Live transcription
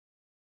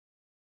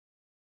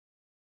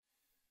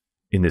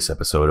In this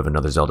episode of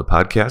Another Zelda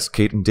Podcast,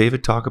 Kate and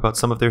David talk about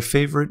some of their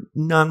favorite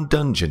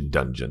non-dungeon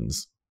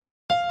dungeons.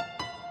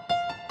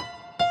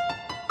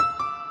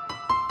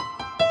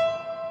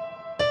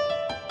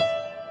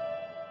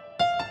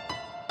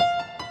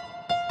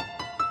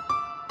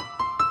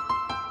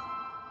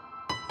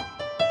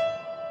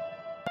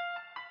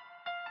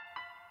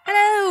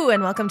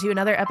 And welcome to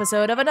another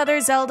episode of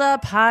Another Zelda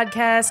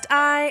Podcast.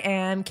 I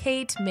am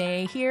Kate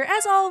May here,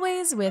 as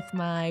always, with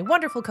my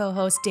wonderful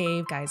co-host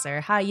Dave Geiser.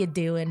 How you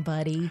doing,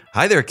 buddy?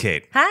 Hi there,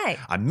 Kate. Hi.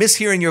 I miss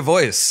hearing your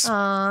voice.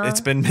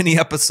 It's been many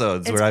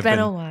episodes where I've been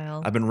a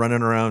while. I've been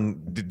running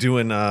around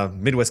doing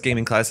Midwest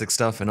Gaming Classic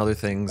stuff and other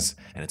things,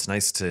 and it's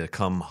nice to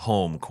come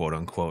home, quote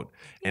unquote.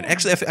 And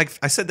actually,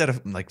 I said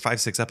that like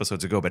 5-6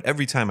 episodes ago, but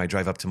every time I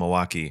drive up to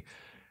Milwaukee,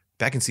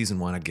 back in season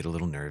 1, I'd get a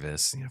little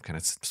nervous. I've kind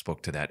of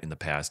spoke to that in the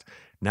past.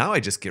 Now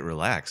I just get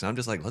relaxed. I'm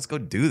just like, let's go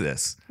do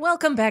this.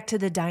 Welcome back to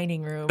the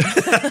dining room.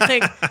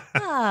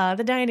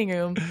 The dining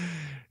room.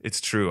 It's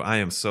true. I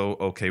am so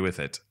okay with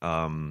it.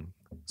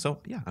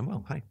 So yeah, I'm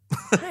well. Hi.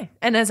 Hi.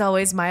 And as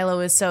always, Milo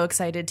is so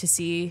excited to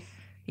see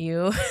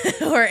you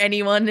or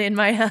anyone in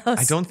my house.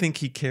 I don't think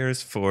he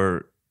cares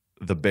for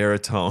the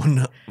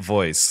baritone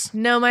voice.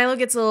 No, Milo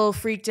gets a little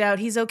freaked out.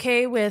 He's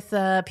okay with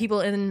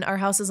people in our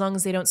house as long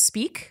as they don't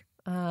speak.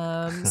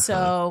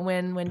 So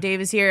when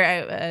Dave is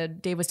here,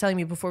 Dave was telling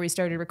me before we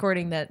started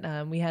recording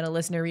that we had a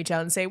listener reach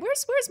out and say,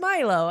 "Where's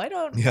Milo? I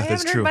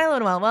haven't heard Milo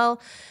in a while."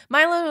 Well,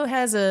 Milo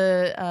has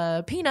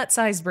a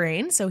peanut-sized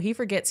brain, so he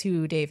forgets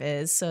who Dave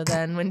is. So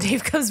then when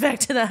Dave comes back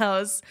to the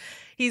house,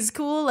 he's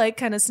cool, like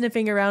kind of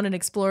sniffing around and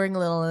exploring a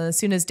little. And as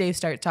soon as Dave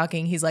starts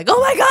talking, he's like, "Oh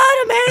my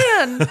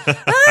God, a man!"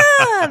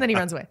 And then he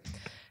runs away.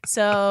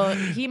 So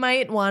he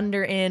might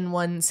wander in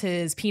once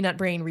his peanut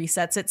brain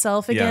resets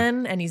itself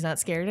again, and he's not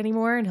scared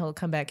anymore, and he'll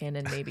come back in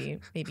and maybe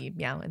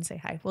meow and say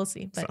hi. We'll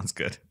see. But sounds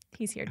good.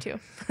 He's here too.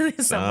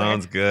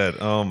 Sounds good.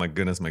 Oh my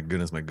goodness.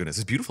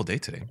 It's a beautiful day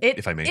today,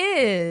 if I may.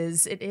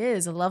 It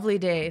is a lovely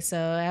day. So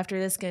after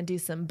this, gonna do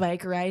some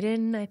bike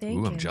riding, I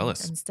think. Ooh, I'm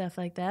jealous. And stuff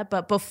like that.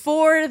 But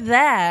before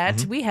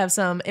that, we have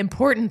some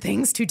important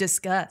things to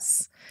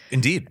discuss.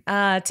 Indeed.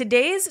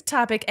 Today's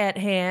topic at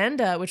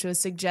hand, which was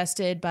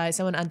suggested by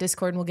someone on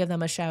Discord, and we'll give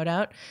them a shout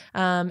out,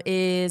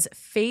 is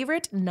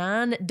favorite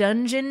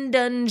non-dungeon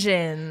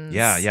dungeons.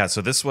 Yeah.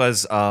 So this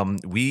was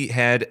we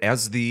had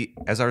as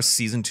our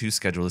season 2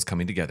 schedule is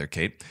coming together,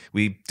 Kate.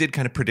 We did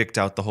kind of predict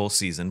out the whole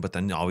season, but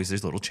then always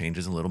there's little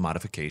changes and little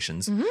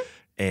modifications. Mm-hmm.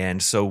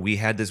 And so we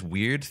had this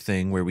weird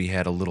thing where we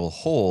had a little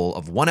hole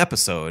of one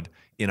episode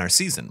in our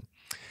season.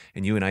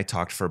 And you and I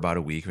talked for about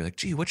a week. We're like,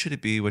 gee, what should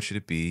it be? What should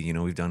it be?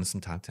 We've done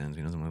some top 10s.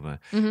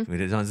 We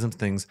did done some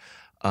things.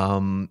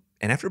 And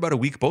after about a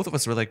week, both of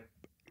us were like,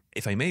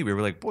 if I may, we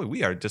were like, boy,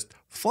 we are just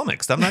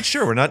flummoxed. I'm not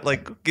sure. We're not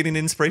like getting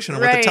inspiration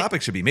on what the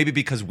topic should be. Maybe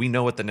because we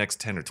know what the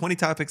next 10 or 20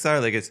 topics are.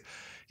 Like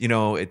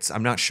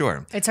I'm not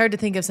sure. It's hard to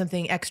think of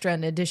something extra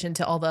in addition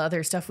to all the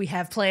other stuff we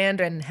have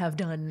planned and have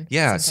done.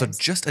 Yeah. Sometimes.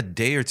 So just a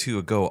day or two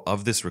ago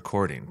of this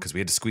recording, because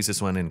we had to squeeze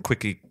this one in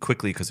quickly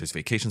because there's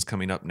vacations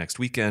coming up next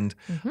weekend.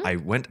 Mm-hmm. I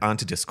went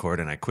onto Discord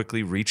and I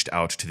quickly reached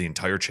out to the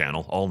entire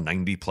channel, all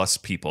 90 plus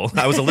people.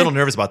 I was a little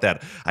nervous about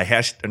that.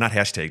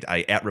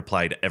 I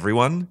replied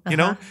everyone,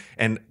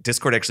 and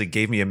Discord actually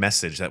gave me a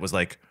message that was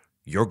like,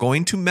 "You're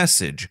going to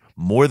message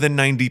more than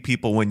 90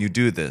 people when you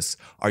do this.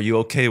 Are you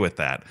okay with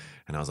that?"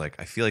 And I was like,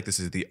 I feel like this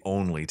is the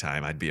only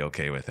time I'd be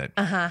okay with it.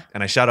 Uh-huh.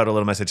 And I shot out a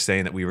little message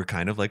saying that we were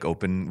kind of like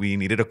open. We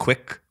needed a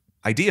quick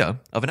idea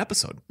of an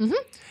episode. Mm-hmm.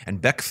 And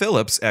Beck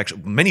Phillips,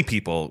 actually, many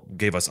people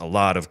gave us a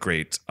lot of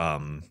great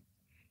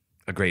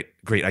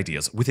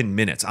ideas within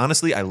minutes.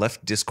 Honestly, I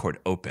left Discord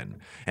open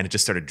and it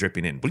just started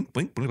dripping in, blink,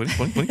 blink, blink, blink,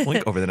 blink, blink,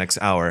 blink over the next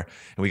hour.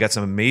 And we got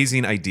some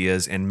amazing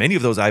ideas, and many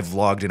of those I've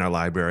vlogged in our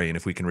library, and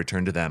if we can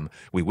return to them,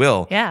 we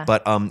will. Yeah.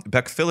 But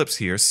Beck Phillips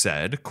here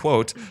said,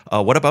 quote,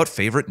 what about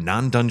favorite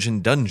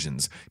non-dungeon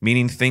dungeons?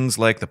 Meaning things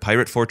like the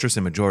Pirate Fortress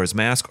in Majora's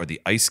Mask or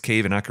the Ice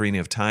Cave in Ocarina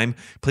of Time,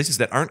 places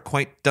that aren't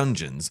quite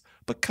dungeons,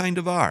 but kind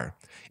of are.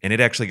 And it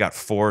actually got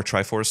 4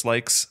 Triforce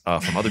likes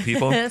from other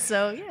people.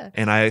 So, yeah.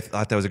 And I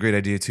thought that was a great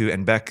idea, too.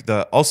 And Beck,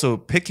 also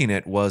picking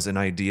it was an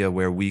idea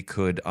where we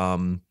could,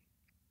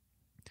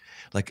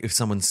 like if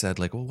someone said,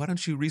 like, well, why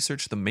don't you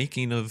research the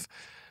making of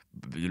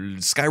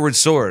Skyward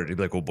Sword? You'd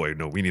be like, oh, boy,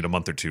 no, we need a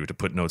month or two to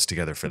put notes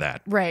together for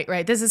that.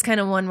 Right. This is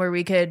kind of one where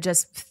we could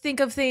just think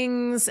of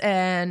things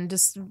and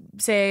just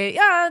say,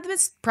 yeah,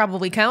 this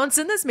probably counts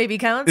and this maybe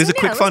counts. It's a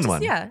quick, fun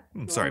one. Yeah.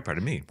 Sorry,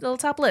 pardon me. Little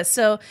top list.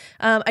 So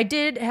I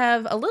did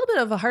have a little bit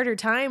of a harder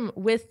time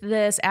with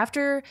this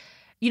after,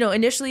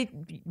 initially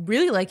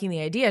really liking the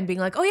idea and being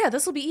like, oh, yeah,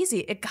 this will be easy.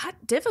 It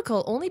got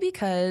difficult only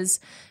because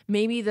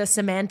maybe the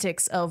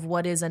semantics of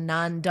what is a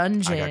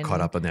non-dungeon. I got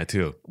caught up on that,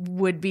 too.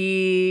 Would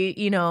be,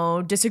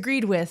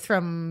 disagreed with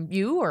from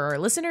you or our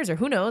listeners or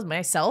who knows,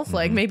 myself. Mm-hmm.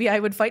 Like maybe I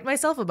would fight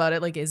myself about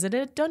it. Like, is it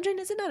a dungeon?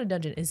 Is it not a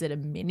dungeon? Is it a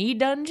mini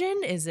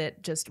dungeon? Is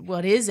it just,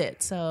 what is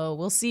it? So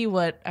we'll see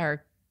what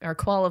our our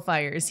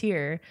qualifiers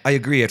here. I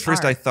agree. At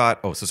first I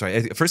thought,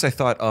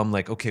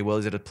 like, okay, well,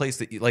 is it a place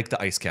that like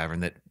the Ice Cavern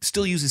that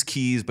still uses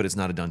keys, but it's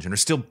not a dungeon, or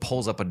still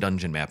pulls up a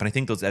dungeon map? And I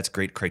think that's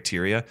great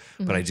criteria,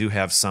 but I do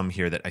have some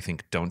here that I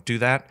think don't do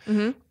that.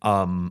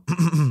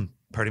 Pardon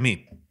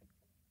me.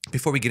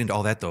 Before we get into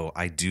all that, though,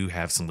 I do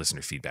have some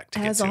listener feedback to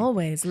get to. As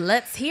always,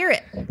 let's hear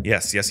it.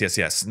 Yes.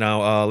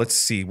 Now, let's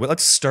see. Well,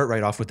 let's start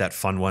right off with that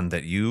fun one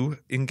that you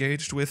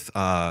engaged with.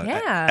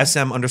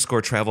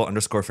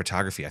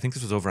 SM_travel_photography. I think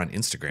this was over on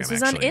Instagram, This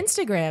was on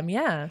Instagram,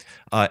 yeah.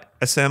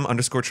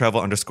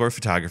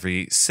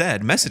 SM_travel_photography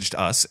messaged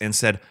us and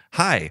said,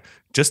 "Hi,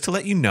 just to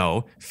let you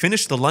know,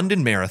 finished the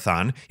London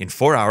Marathon in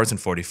 4 hours and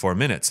 44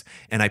 minutes.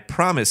 And I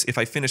promise if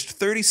I finished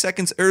 30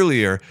 seconds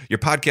earlier, your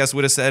podcast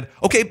would have said,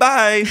 okay,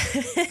 bye."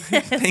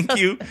 Thank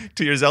you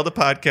to your Zelda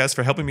podcast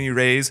for helping me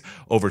raise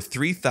over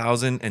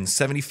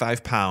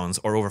 3,075 pounds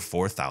or over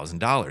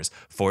 $4,000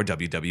 for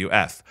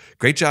WWF.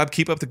 Great job.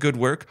 Keep up the good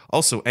work.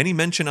 Also, any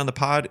mention on the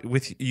pod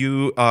with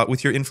you,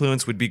 with your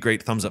influence would be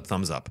great. Thumbs up,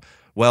 thumbs up.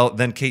 Well,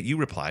 then, Kate, you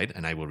replied,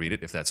 and I will read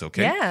it if that's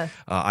okay. Yeah.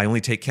 I only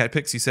take cat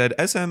pics. You said,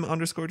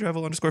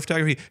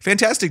 SM_travel_photography.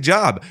 Fantastic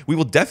job. We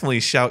will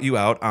definitely shout you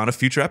out on a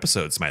future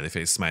episode. Smiley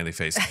face, smiley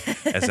face.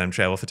 SM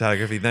Travel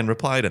Photography then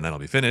replied, and then I'll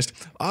be finished.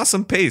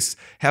 Awesome pace.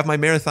 Have my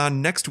marathon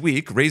next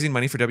week, raising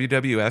money for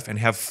WWF, and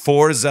have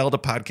 4 Zelda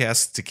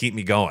podcasts to keep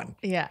me going.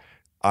 Yeah.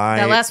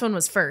 That last one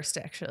was first,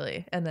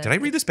 actually. And then did I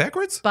read this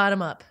backwards?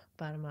 Bottom up.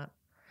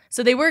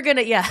 So they were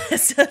gonna,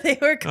 So they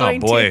were going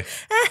to. Oh boy.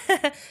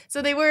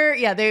 So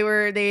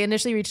they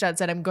initially reached out and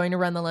said, "I'm going to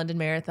run the London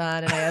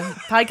Marathon, and I have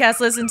podcasts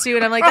to listen to,"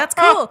 and I'm like, "That's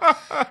cool."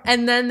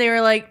 And then they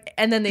were like,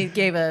 and then they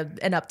gave an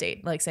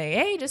update, like saying,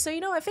 "Hey, just so you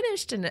know, I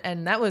finished,"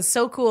 and that was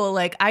so cool.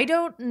 Like, I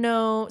don't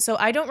know, so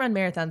I don't run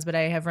marathons, but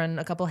I have run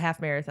a couple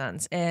half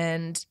marathons,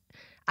 and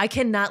I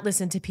cannot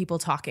listen to people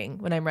talking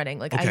when I'm running.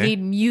 Like, I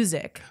need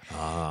music.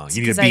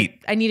 You need a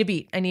beat. I need a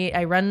beat.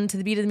 I run to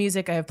the beat of the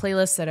music. I have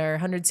playlists that are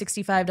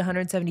 165 to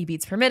 170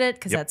 beats per minute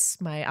because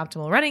that's my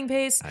optimal running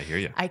pace. I hear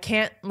you. I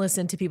can't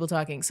listen to people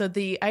talking. So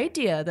the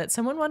idea that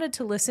someone wanted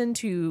to listen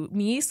to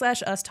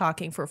me/us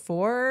talking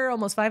for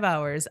almost 5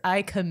 hours,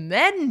 I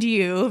commend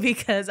you,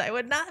 because I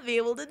would not be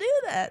able to do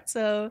that.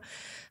 So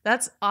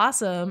that's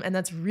awesome. And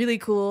that's really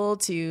cool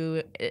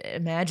to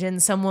imagine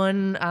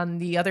someone on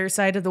the other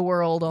side of the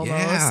world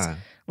almost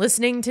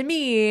listening to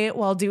me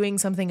while doing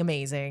something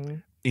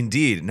amazing.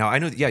 Indeed. Now, I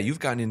know, you've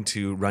gotten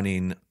into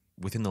running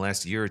within the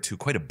last year or two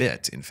quite a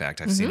bit. In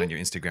fact, I've seen on your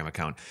Instagram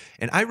account.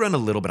 And I run a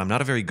little, but I'm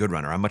not a very good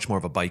runner. I'm much more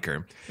of a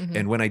biker.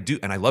 And when I do,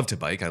 and I love to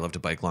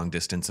bike long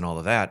distance and all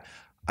of that.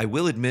 I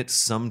will admit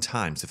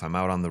sometimes if I'm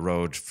out on the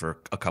road for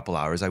a couple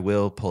hours, I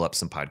will pull up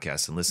some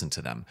podcasts and listen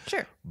to them.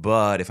 Sure.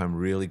 But if I'm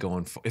really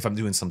if I'm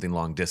doing something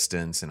long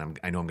distance and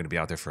I know I'm going to be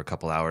out there for a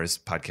couple hours,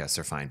 podcasts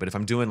are fine. But if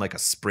I'm doing like a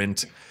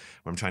sprint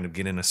where I'm trying to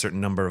get in a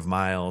certain number of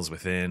miles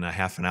within a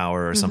half an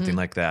hour or something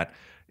like that,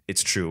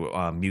 it's true.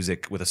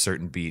 Music with a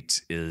certain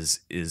beat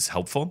is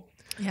helpful.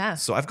 Yeah.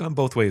 So I've gone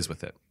both ways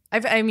with it.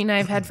 I've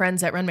had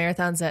friends that run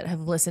marathons that have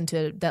listen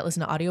to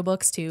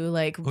audiobooks too.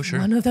 Like,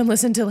 one of them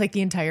listened to like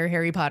the entire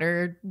Harry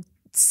Potter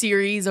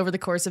series over the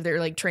course of their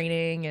like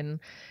training and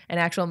an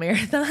actual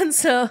marathon.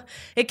 So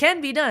it can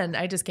be done.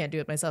 I just can't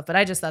do it myself. But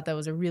I just thought that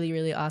was a really,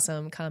 really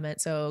awesome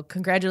comment. So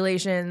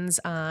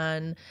congratulations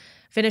on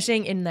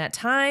finishing in that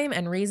time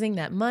and raising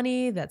that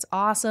money. That's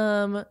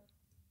awesome.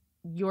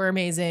 You're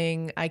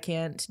amazing. I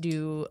can't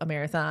do a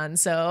marathon,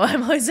 so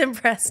I'm always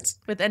impressed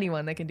with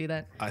anyone that can do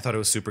that. I thought it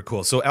was super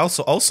cool. So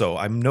also,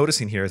 I'm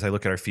noticing here as I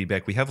look at our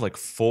feedback, we have like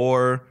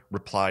 4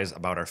 replies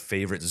about our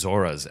favorite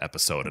Zora's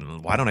episode.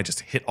 And why don't I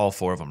just hit all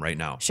 4 of them right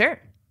now? Sure.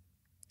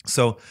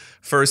 So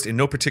first, in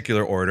no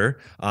particular order,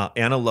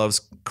 Anna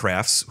Loves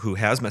Crafts, who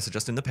has messaged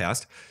us in the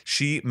past,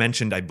 she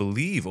mentioned, I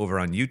believe, over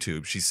on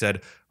YouTube, she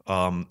said,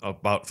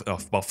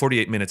 about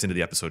 48 minutes into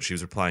the episode, she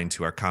was replying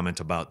to our comment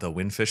about the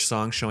Windfish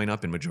song showing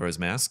up in Majora's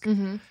Mask.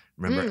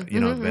 Remember, the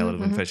Ballad of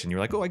the Windfish, and you're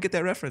like, oh, I get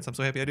that reference. I'm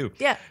so happy I do.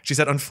 Yeah. She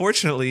said,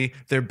 unfortunately,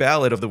 their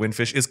Ballad of the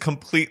Windfish is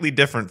completely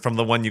different from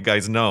the one you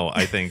guys know,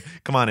 I think.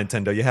 Come on,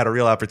 Nintendo, you had a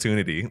real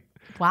opportunity.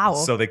 Wow.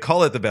 So they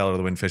call it the Ballad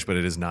of the Windfish, but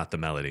it is not the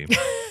melody.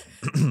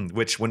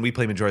 Which, when we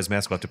play Majora's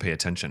Mask, we'll have to pay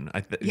attention.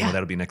 You know,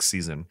 that'll be next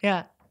season.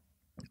 Yeah.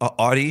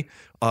 Audie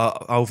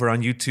over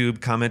on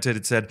YouTube commented.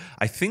 It said,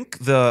 I think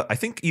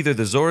either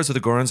the Zoras or the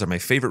Gorons are my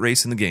favorite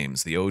race in the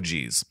games, the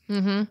OGs.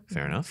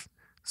 Fair enough.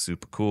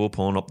 Super cool.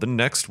 Pulling up the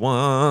next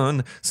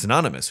one.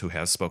 Synonymous, who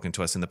has spoken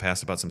to us in the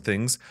past about some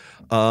things.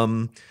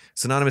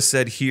 Synonymous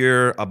said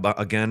here,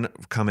 again,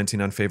 commenting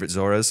on favorite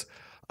Zoras.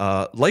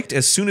 Liked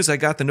as soon as I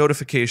got the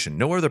notification.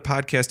 No other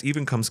podcast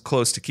even comes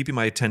close to keeping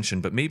my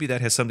attention, but maybe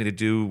that has something to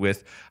do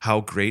with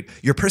how great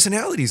your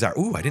personalities are.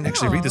 Ooh, I didn't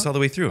actually read this all the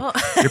way through.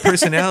 Your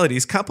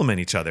personalities complement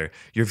each other.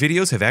 Your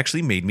videos have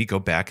actually made me go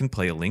back and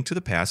play A Link to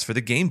the Past for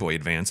the Game Boy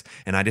Advance,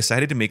 and I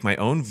decided to make my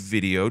own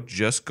video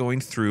just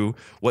going through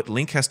what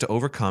Link has to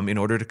overcome in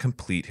order to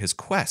complete his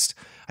quest.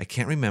 I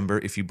can't remember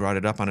if you brought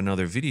it up on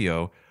another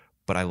video,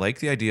 but I like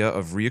the idea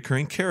of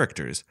reoccurring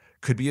characters.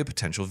 Could be a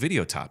potential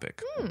video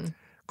topic.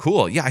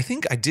 Cool. Yeah, I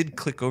think I did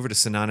click over to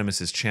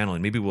Synonymous's channel,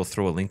 and maybe we'll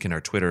throw a link in our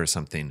Twitter or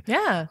something.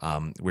 Yeah.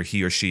 Where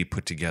he or she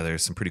put together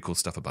some pretty cool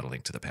stuff about A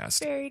Link to the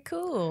Past. Very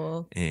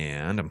cool.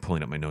 And I'm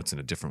pulling up my notes in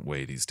a different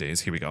way these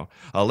days. Here we go.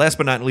 Last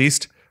but not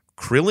least,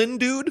 Krillin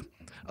Dude.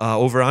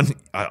 Over on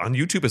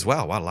YouTube as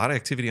well. Wow, a lot of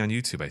activity on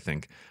YouTube, I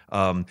think.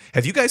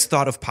 Have you guys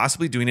thought of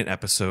possibly doing an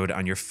episode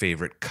on your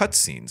favorite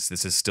cutscenes?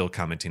 This is still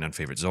commenting on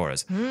favorite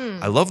Zoras.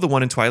 I love the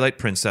one in Twilight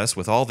Princess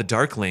with all the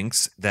Dark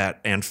Links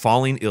and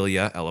falling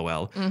Ilya,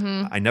 LOL.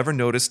 I never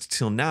noticed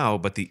till now,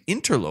 but the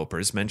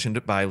interlopers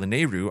mentioned by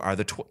Lineru are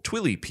the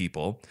Twilly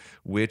people,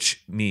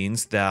 which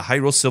means the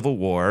Hyrule Civil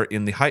War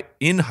in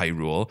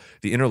Hyrule,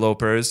 the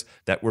interlopers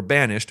that were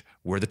banished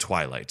were the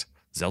Twilight.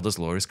 Zelda's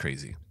lore is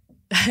crazy.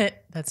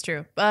 That's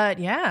true. But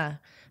yeah,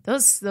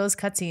 those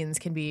cutscenes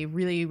can be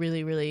really,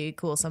 really, really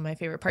cool. Some of my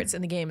favorite parts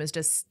in the game is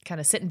just kind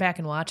of sitting back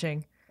and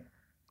watching.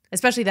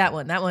 Especially that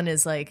one. That one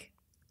is like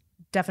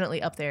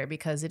definitely up there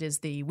because it is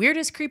the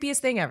weirdest,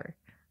 creepiest thing ever.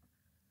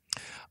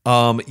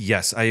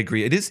 Yes, I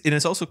agree. It is, and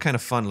it's also kind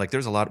of fun. Like,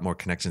 there's a lot more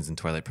connections in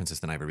Twilight Princess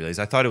than I ever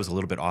realized. I thought it was a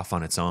little bit off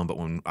on its own, but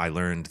when I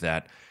learned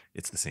that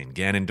it's the same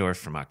Ganondorf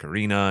from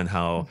Ocarina and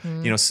how,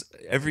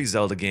 every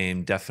Zelda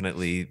game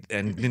definitely,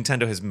 and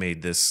Nintendo has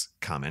made this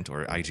comment,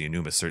 or IG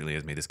Anuma certainly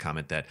has made this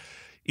comment, that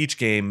each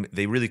game,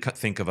 they really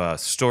think of a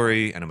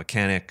story and a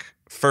mechanic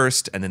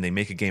first, and then they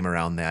make a game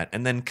around that,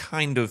 and then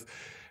kind of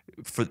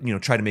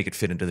try to make it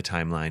fit into the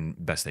timeline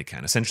best they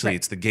can. Essentially,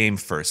 It's the game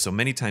first. So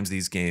many times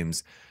these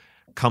games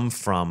come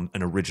from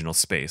an original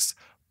space,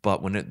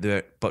 but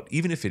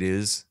even if it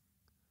is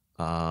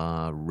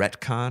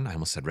retcon, I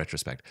almost said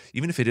retrospect.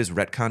 Even if it is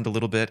retconned a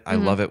little bit, I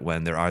love it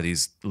when there are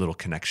these little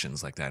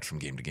connections like that from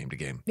game to game to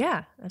game.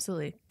 Yeah,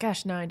 absolutely.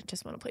 Gosh, now I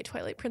just want to play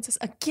Twilight Princess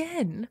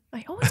again.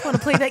 I always want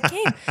to play that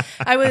game.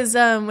 I was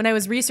when I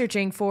was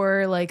researching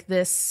for like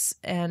this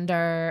and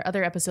our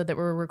other episode that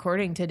we're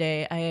recording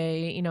today,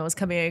 I was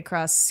coming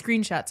across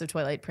screenshots of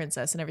Twilight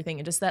Princess and everything,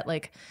 and just that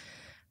like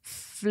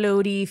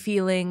floaty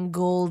feeling,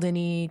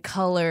 goldeny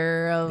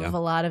color of a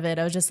lot of it.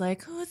 I was just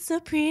like, oh, it's so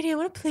pretty. I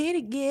want to play it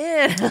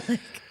again.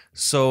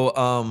 So,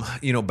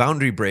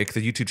 Boundary Break, the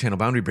YouTube channel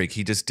Boundary Break,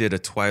 he just did a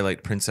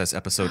Twilight Princess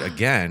episode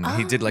again.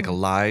 He did like a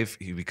live,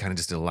 we kind of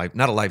just did a live,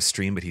 not a live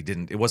stream, but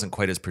it wasn't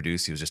quite as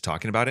produced. He was just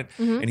talking about it.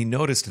 And he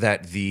noticed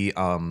that the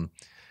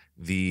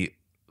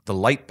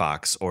light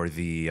box, or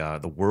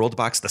the world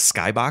box, the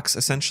sky box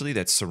essentially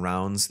that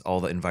surrounds all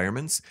the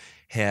environments,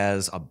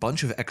 has a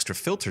bunch of extra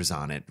filters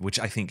on it, which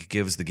I think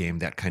gives the game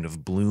that kind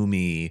of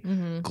bloomy,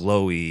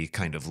 glowy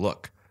kind of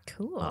look.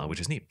 Cool. Which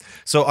is neat.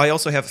 So I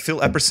also have Phil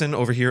Epperson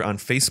over here on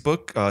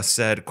Facebook,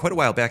 said quite a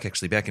while back,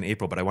 actually, back in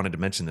April, but I wanted to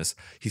mention this.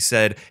 He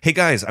said, hey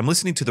guys, I'm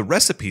listening to the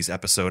recipes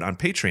episode on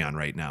Patreon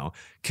right now.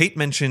 Kate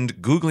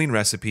mentioned Googling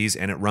recipes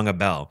and it rung a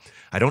bell.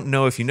 I don't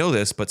know if you know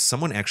this, but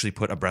someone actually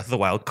put a Breath of the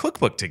Wild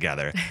cookbook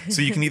together.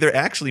 So you can either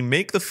actually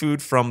make the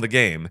food from the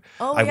game.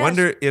 I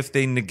wonder if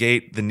they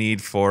negate the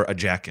need for a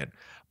jacket.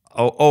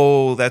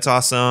 Oh, that's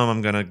awesome.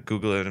 I'm going to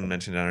Google it and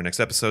mention it on our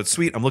next episode.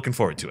 Sweet. I'm looking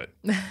forward to it.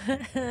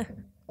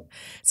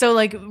 So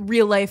like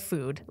real life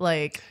food,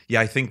 like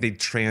I think they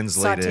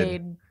translated.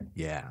 Sauteed.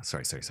 Yeah,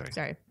 sorry.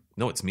 Sorry.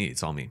 No, it's me.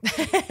 It's all me.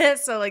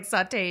 So like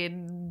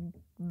sauteed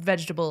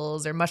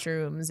vegetables or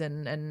mushrooms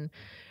and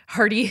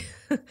hearty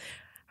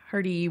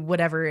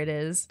whatever it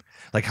is.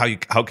 Like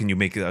how can you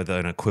make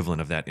an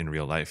equivalent of that in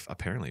real life?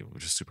 Apparently,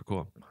 which is super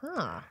cool.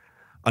 Huh.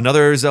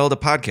 Another Zelda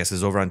Podcast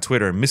is over on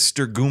Twitter,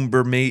 Mr.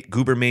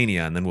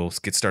 Goobermania, and then we'll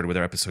get started with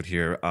our episode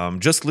here.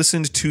 Just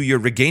listened to your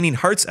Regaining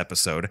Hearts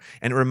episode,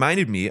 and it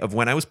reminded me of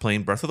when I was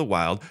playing Breath of the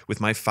Wild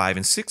with my 5-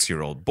 and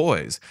 6-year-old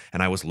boys,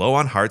 and I was low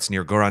on hearts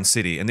near Goron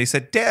City, and they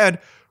said, Dad,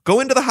 go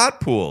into the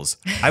hot pools.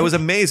 I was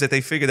amazed that they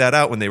figured that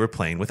out when they were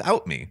playing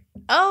without me.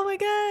 Oh my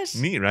gosh.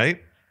 Neat,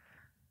 right?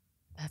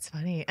 That's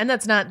funny. And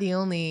that's not the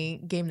only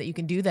game that you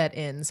can do that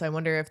in. So I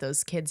wonder if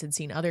those kids had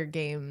seen other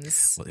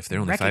games. Well, if they're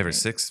only 5 or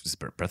 6,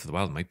 Breath of the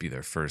Wild might be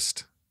their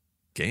first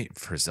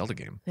Zelda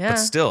game. Yeah. But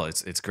still,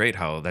 it's great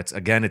how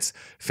it's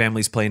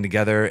families playing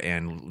together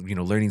and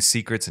learning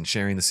secrets and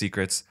sharing the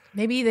secrets.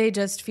 Maybe they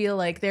just feel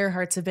like their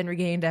hearts have been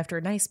regained after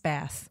a nice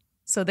bath.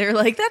 So they're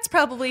like, that's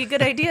probably a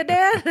good idea,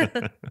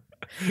 Dad.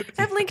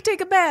 Have Link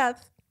take a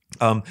bath.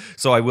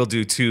 So I will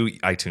do 2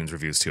 iTunes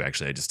reviews too,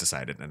 actually. I just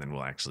decided, and then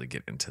we'll actually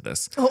get into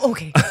this. Oh,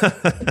 okay.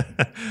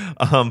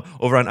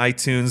 Over on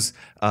iTunes,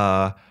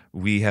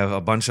 we have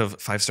a bunch of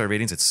 5-star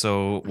ratings. It's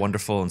so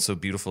wonderful and so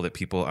beautiful that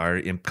people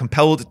are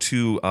compelled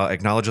to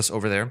acknowledge us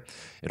over there.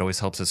 It always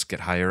helps us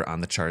get higher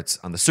on the charts,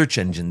 on the search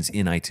engines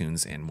in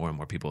iTunes, and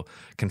more people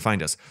can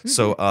find us. Mm-hmm.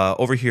 So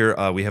over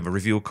here, we have a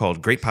review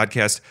called Great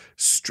Podcast.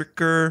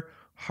 Stricker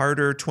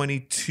Harder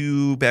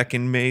 22 back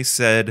in May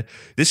said,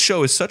 this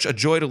show is such a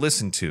joy to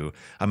listen to.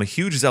 I'm a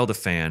huge Zelda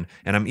fan,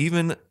 and I'm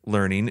even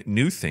learning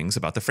new things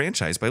about the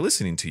franchise by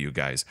listening to you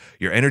guys.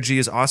 Your energy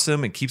is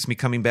awesome and keeps me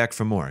coming back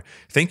for more.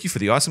 Thank you for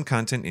the awesome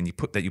content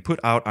that you put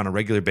out on a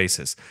regular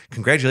basis.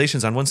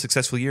 Congratulations on one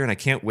successful year, and I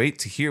can't wait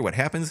to hear what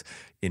happens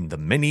in the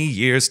many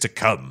years to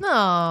come.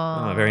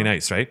 Aww. Oh, very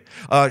nice, right?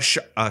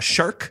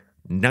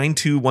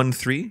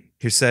 Shark9213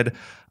 here said,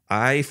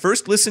 I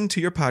first listened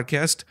to your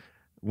podcast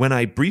when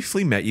I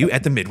briefly met you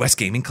at the Midwest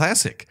Gaming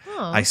Classic.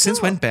 I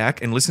since went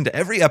back and listened to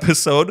every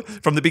episode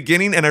from the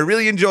beginning, and I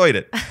really enjoyed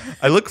it.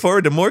 I look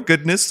forward to more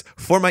goodness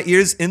for my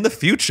ears in the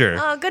future.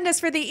 Oh, goodness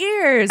for the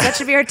ears. That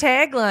should be our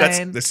tagline.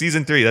 That's the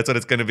season 3. That's what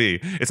it's going to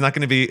be. It's not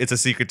going to be, it's a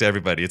secret to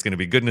everybody. It's going to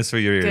be goodness for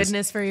your ears.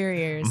 Goodness for your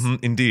ears.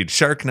 Indeed.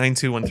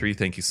 Shark9213,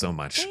 thank you so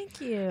much.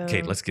 Thank you.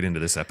 Kate, let's get into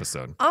this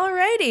episode.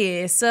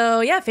 Alrighty.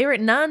 So, yeah,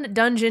 favorite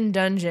non-dungeon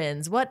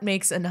dungeons. What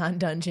makes a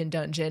non-dungeon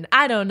dungeon?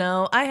 I don't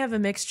know. I have a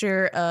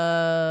mixture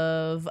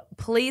of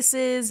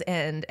places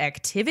and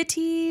activities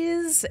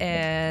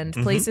and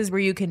places where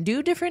you can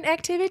do different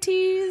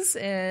activities.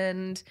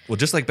 And well,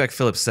 just like Beck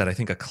Phillips said, I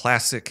think a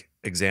classic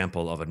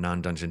example of a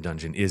non-dungeon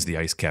dungeon is the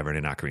Ice Cavern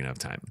in Ocarina of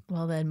Time.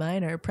 Well, then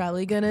mine are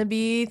probably going to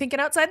be thinking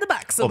outside the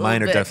box a little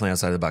mine are bit. definitely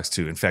outside the box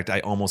too. In fact, I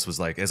almost was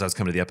like, as I was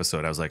coming to the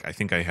episode, I was like, I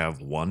think I have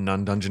one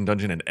non-dungeon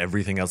dungeon and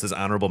everything else is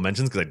honorable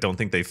mentions because I don't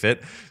think they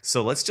fit.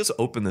 So let's just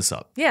open this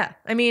up. Yeah.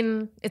 I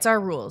mean, it's our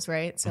rules,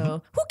 right?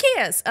 So who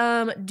cares?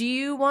 Do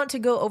you want to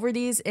go over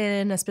these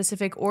in a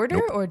specific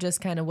order or just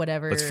kind of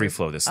whatever? Let's free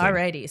flow this thing.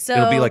 Alrighty.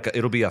 So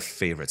it'll be a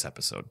favorites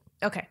episode.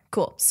 Okay,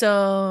 cool.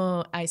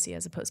 So I see,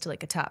 as opposed to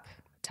like a top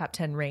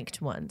 10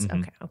 ranked ones.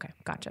 Okay,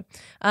 gotcha.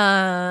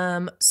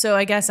 So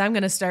I guess I'm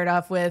going to start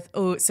off with,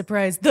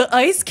 surprise, the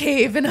Ice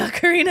Cave in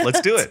Ocarina.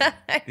 Let's do it. Time.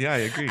 Yeah, I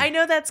agree. I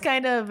know that's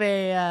kind of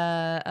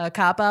a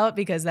cop-out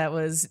because that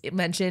was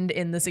mentioned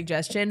in the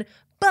suggestion,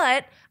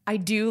 but I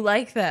do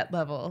like that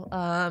level.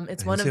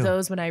 It's one of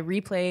those when I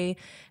replay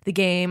the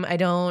game, I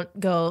don't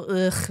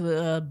go,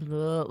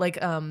 blah. Like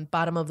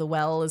Bottom of the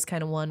Well is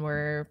kind of one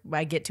where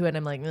I get to it and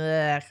I'm like,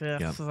 I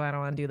don't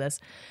want to do this.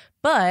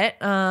 But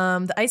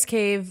the Ice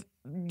Cave,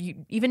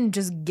 even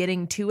just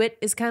getting to it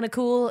is kind of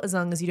cool as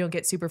long as you don't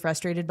get super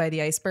frustrated by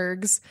the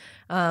icebergs.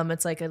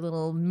 It's like a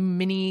little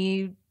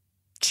mini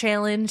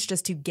challenge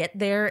just to get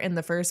there in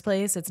the first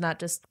place. It's not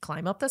just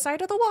climb up the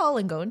side of the wall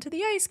and go into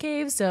the ice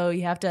cave. So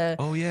you have to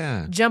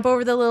jump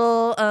over the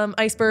little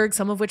iceberg,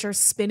 some of which are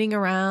spinning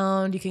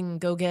around. You can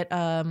go get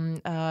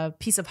a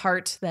piece of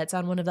heart that's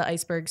on one of the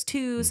icebergs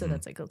too. So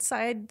that's like a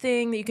side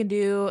thing that you can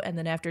do. And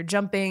then after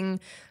jumping,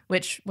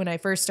 which when I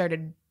first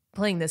started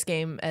playing this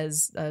game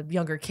as a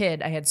younger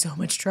kid, I had so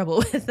much trouble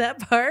with that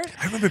part.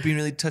 I remember it being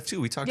really tough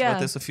too. We talked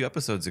about this a few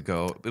episodes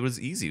ago. It was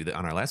easy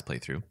on our last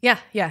playthrough. Yeah.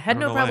 Had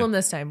no problem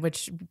this time,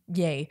 which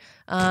yay.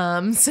 So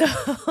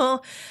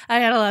I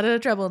had a lot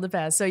of trouble in the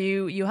past. So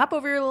you hop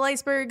over your little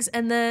icebergs,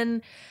 and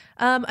then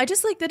I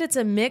just like that it's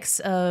a mix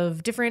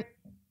of different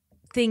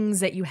things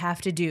that you have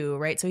to do,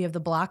 right? So you have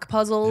the block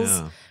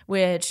puzzles,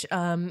 which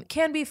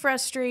can be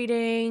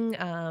frustrating.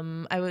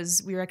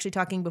 We were actually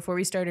talking before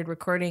we started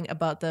recording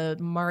about the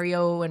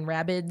Mario and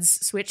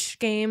Rabbids Switch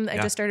game. I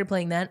just started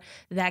playing that.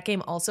 That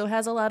game also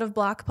has a lot of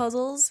block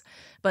puzzles,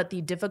 but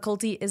the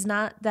difficulty is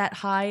not that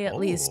high, at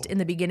least in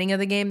the beginning of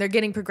the game. They're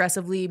getting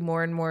progressively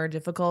more and more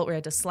difficult. We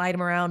had to slide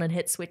them around and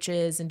hit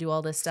switches and do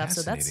all this stuff.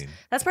 So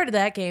that's part of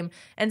that game.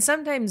 And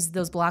sometimes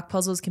those block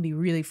puzzles can be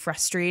really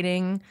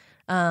frustrating.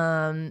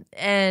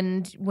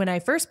 And when I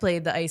first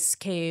played the Ice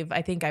Cave,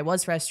 I think I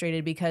was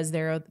frustrated because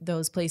there are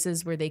those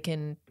places where they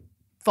can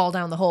fall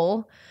down the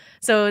hole.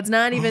 So it's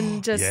not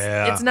even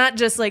it's not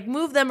just like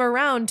move them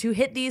around to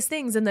hit these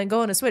things and then go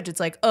on a switch. It's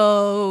like,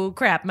 oh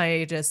crap,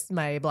 my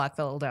block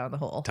fell down the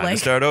hole. Time to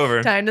start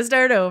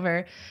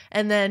over.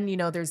 And then,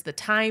 there's the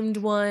timed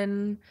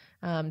one,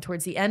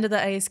 towards the end of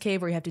the Ice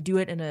Cave where you have to do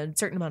it in a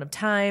certain amount of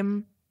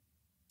time.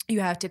 You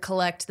have to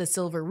collect the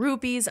silver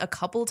rupees a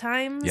couple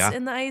times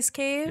in the Ice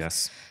Cave.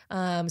 Yes.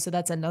 So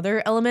that's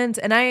another element.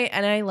 And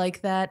I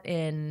like that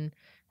in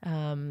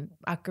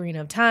Ocarina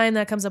of Time.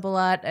 That comes up a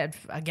lot.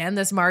 Again,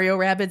 this Mario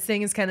Rabbids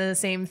thing is kind of the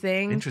same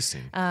thing.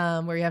 Interesting.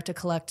 Where you have to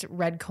collect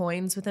red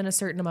coins within a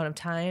certain amount of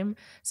time.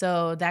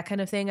 So that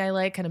kind of thing I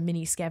like, kind of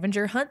mini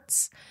scavenger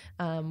hunts,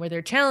 where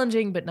they're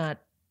challenging but not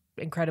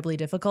incredibly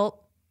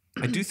difficult.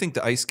 I do think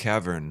the Ice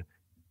Cavern,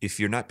 if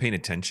you're not paying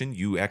attention,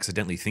 you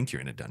accidentally think you're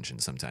in a dungeon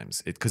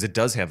sometimes because it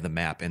does have the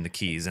map and the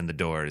keys and the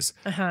doors.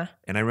 And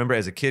I remember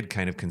as a kid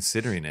kind of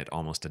considering it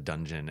almost a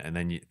dungeon, and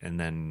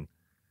then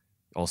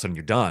all of a sudden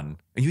you're done,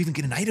 and you even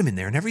get an item in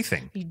there and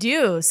everything. You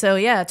do. So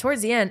yeah,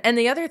 towards the end. And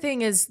the other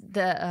thing is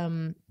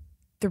the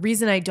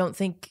reason I don't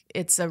think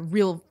it's a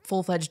real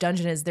full-fledged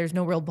dungeon is there's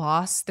no real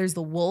boss. There's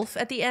the wolf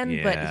at the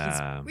end, but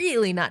he's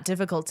really not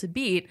difficult to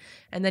beat.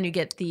 And then you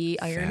get the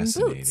iron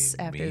boots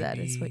after that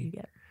is what you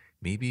get.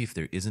 Maybe if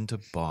there isn't a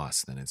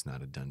boss, then it's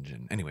not a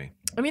dungeon. Anyway.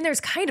 I mean,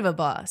 there's kind of a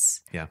boss.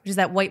 Yeah. Which is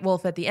that white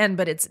wolf at the end,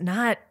 but it's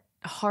not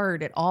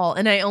hard at all.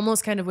 And I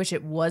almost kind of wish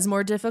it was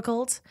more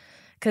difficult,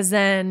 because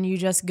then you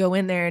just go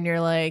in there and you're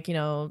like,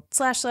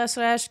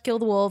 slash, kill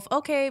the wolf.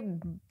 Okay,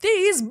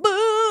 these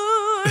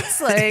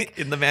boots. Like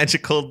in the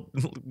magical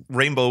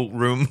rainbow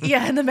room.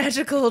 Yeah, in the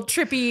magical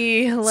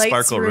trippy lights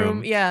sparkle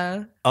room.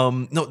 Yeah.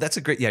 No, that's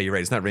a great. Yeah, you're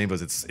right. It's not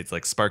rainbows. It's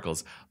like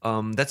sparkles.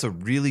 That's a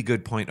really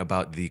good point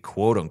about the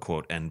quote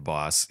unquote end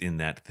boss in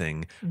that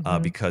thing,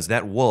 because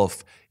that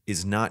wolf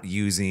is not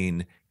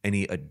using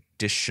any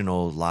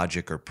traditional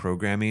logic or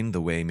programming,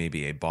 the way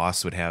maybe a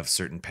boss would have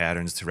certain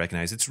patterns to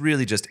recognize. It's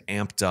really just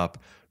amped up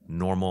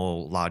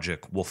normal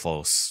logic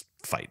Wolfos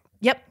fight.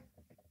 Yep.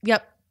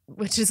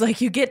 Which is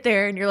like you get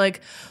there and you're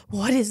like,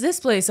 what is this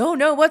place? Oh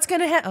no, what's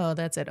gonna happen? Oh,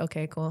 that's it.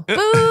 Okay, cool.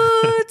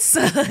 Boots.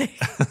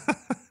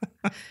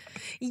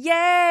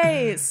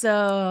 Yay!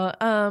 So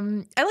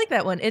I like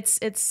that one.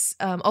 It's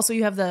also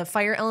you have the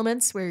fire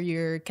elements where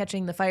you're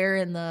catching the fire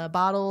in the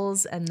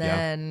bottles and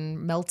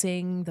then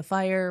melting the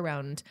fire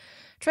around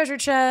treasure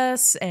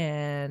chests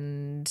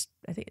and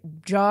I think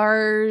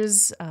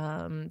jars.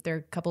 There are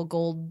a couple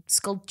gold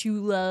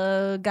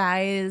sculptula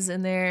guys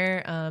in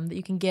there that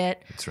you can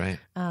get. That's right.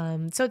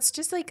 So it's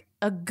just like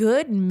a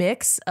good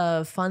mix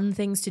of fun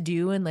things to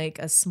do in like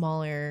a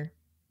smaller,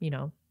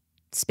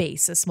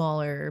 space, a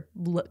smaller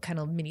kind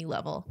of mini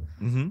level.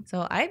 Mm-hmm.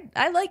 So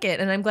I like it,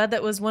 and I'm glad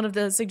that was one of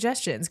the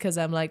suggestions because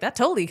I'm like, that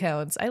totally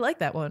counts. I like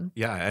that one.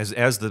 Yeah,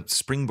 as the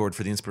springboard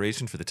for the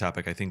inspiration for the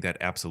topic, I think that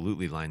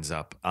absolutely lines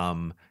up.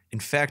 In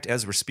fact,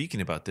 as we're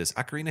speaking about this,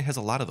 Ocarina has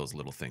a lot of those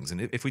little things,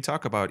 and if we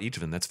talk about each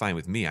of them, that's fine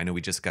with me. I know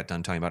we just got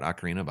done talking about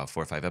Ocarina about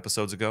 4 or 5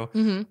 episodes ago,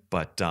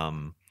 but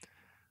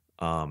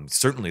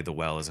certainly the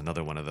well is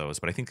another one of those.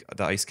 But I think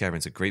the Ice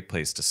Cavern's a great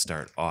place to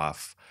start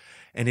off,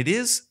 and it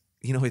is,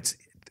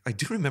 I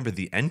do remember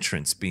the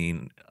entrance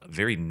being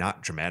very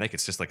not dramatic.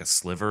 It's just like a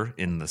sliver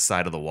in the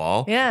side of the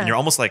wall. Yeah. And you're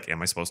almost like,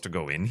 am I supposed to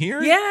go in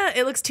here? Yeah,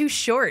 it looks too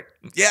short.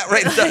 Yeah,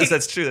 right. It does.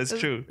 That's true. That's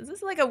true. Is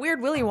this like a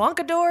weird Willy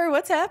Wonka door?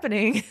 What's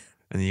happening?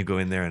 And then you go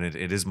in there and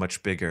it is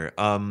much bigger.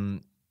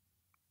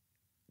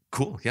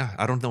 Cool. Yeah.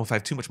 I don't know if I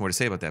have too much more to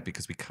say about that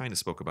because we kind of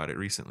spoke about it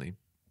recently.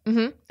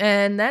 Mm-hmm.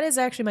 And that is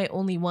actually my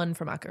only one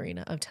from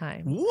Ocarina of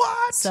Time.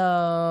 What?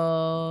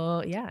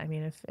 So, yeah, I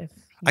mean, if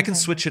I can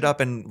switch it up,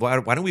 and why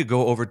don't we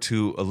go over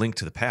to A Link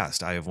to the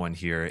Past? I have one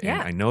here,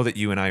 and I know that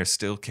you and I are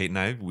still, Kate and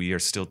I, we are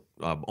still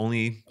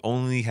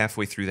only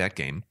halfway through that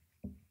game.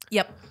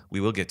 Yep.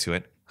 We will get to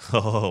it.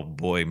 Oh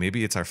boy,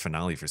 maybe it's our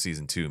finale for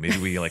season 2. Maybe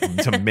we like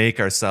to make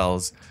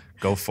ourselves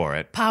go for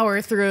it.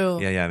 Power through.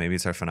 Yeah, maybe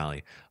it's our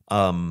finale.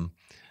 Oh,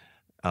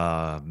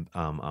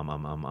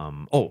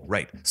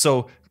 right.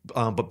 So,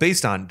 but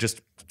based on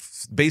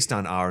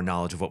our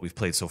knowledge of what we've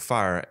played so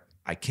far,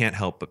 I can't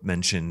help but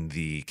mention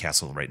the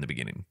castle right in the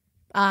beginning.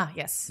 Ah,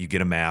 yes. You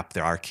get a map,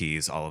 there are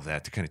keys, all of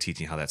that to kind of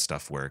teaching how that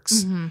stuff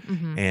works.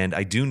 And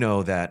I do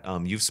know that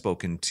you've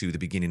spoken to the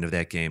beginning of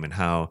that game and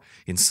how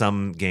in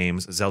some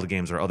games, Zelda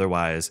games or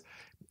otherwise,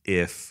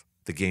 if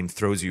the game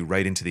throws you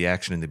right into the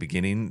action in the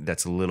beginning,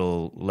 that's a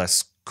little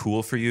less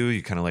cool for you.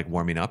 You kind of like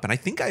warming up. And I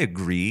think I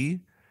agree,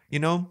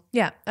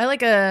 Yeah, I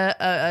like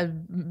a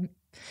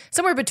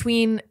somewhere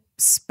between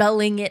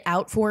spelling it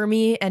out for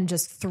me and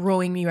just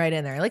throwing me right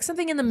in there. I like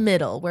something in the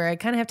middle where I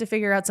kind of have to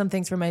figure out some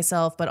things for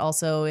myself, but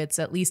also it's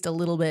at least a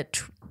little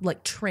bit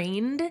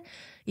trained,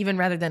 even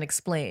rather than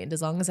explained.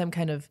 As long as I'm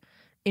kind of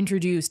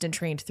introduced and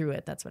trained through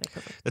it, that's what I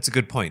prefer. That's a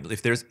good point.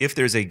 If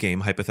there's a game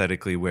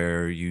hypothetically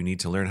where you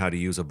need to learn how to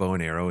use a bow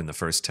and arrow in the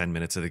first 10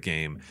 minutes of the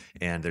game,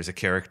 and there's a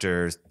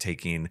character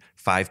taking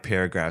 5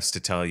 paragraphs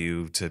to tell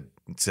you to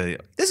say,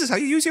 this is how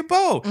you use your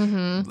bow.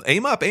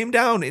 Aim up, aim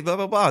down, blah,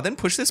 blah, blah. Then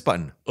push this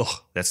button. Ugh,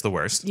 that's the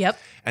worst. Yep.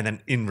 And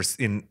then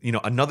in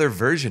another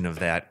version of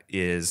that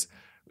is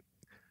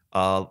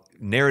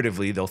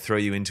narratively, they'll throw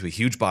you into a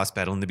huge boss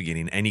battle in the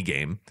beginning, any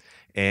game.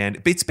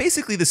 And it's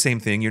basically the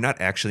same thing. You're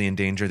not actually in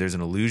danger. There's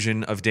an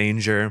illusion of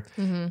danger.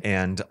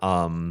 And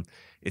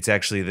it's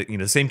actually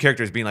the same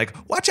character is being like,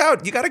 watch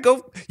out, you got to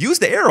go use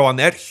the arrow on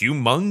that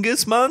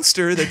humongous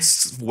monster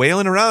that's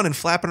wailing around and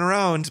flapping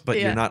around. But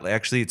you're not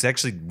actually, it's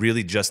actually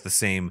really just the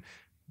same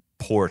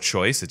poor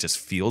choice. It just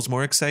feels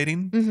more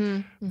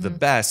exciting. The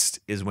best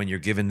is when you're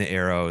given the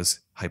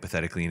arrows,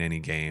 hypothetically in any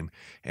game,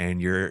 and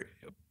you're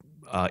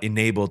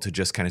enabled to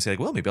just kind of say, like,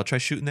 well, maybe I'll try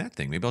shooting that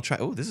thing. Maybe I'll try,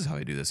 this is how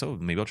I do this. Oh,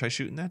 maybe I'll try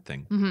shooting that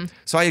thing.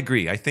 So I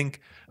agree. I think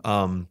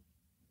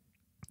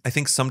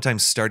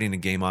sometimes starting a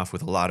game off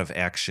with a lot of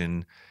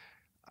action,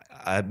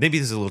 maybe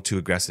this is a little too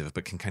aggressive,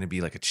 but can kind of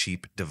be like a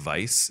cheap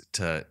device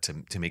to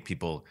make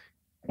people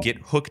get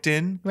hooked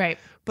in. Right.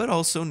 But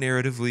also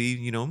narratively,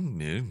 you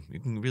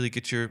can really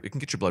get your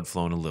blood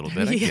flowing a little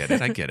bit. I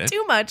get it.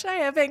 Too much. I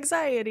have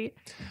anxiety.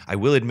 I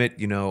will admit,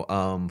 4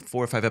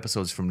 or 5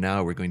 episodes from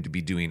now, we're going to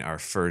be doing our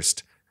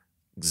first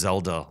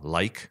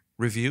Zelda-like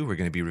review. We're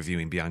going to be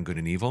reviewing Beyond Good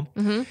and Evil.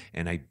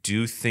 And I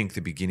do think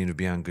the beginning of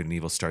Beyond Good and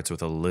Evil starts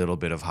with a little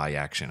bit of high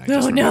action.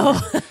 No.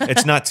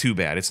 It's not too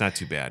bad.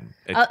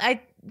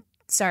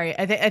 Sorry.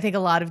 I think a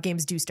lot of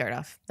games do start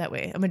off that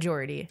way. A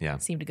majority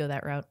seem to go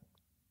that route.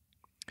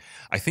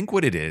 I think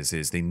what it is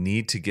they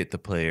need to get the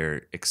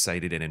player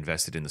excited and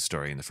invested in the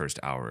story in the first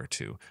hour or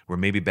two, where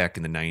maybe back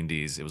in the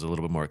 90s, it was a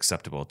little bit more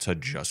acceptable to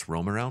just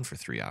roam around for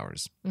 3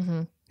 hours.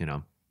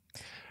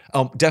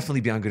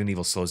 Definitely Beyond Good and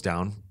Evil slows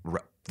down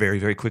very,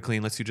 very quickly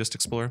and lets you just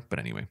explore. But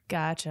anyway.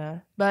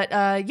 Gotcha. But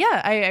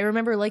I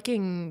remember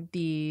liking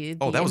the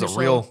that was a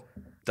real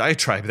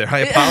diatribe there.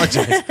 I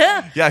apologize.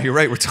 Yeah, you're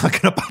right. We're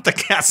talking about the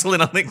castle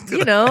and a link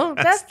to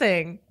that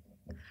thing.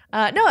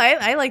 No,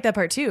 I like that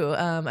part too.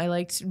 I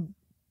liked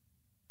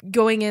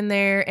going in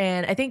there,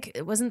 and I think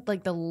it wasn't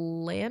like the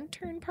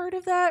lantern part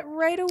of that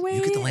right away.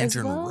 You get the as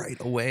lantern well. right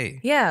away.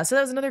 Yeah, so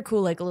that was another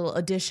cool, like a little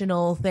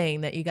additional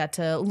thing that you got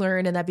to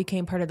learn, and that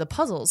became part of the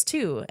puzzles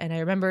too. And I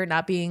remember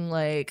not being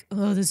like,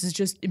 oh, this is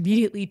just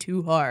immediately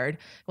too hard. It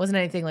wasn't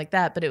anything like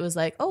that, but it was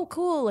like, oh,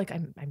 cool, like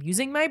I'm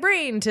using my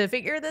brain to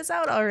figure this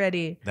out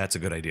already. That's a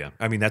good idea.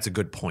 I mean, that's a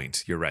good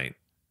point. You're right.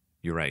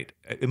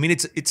 I mean,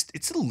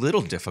 it's a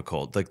little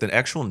difficult. Like the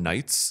actual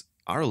knights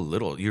are a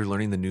little. You're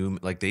learning the new,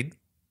 like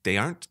they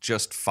aren't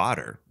just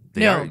fodder.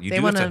 They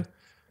want to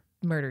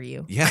murder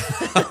you. Yeah.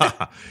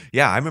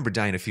 Yeah, I remember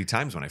dying a few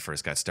times when I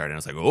first got started. I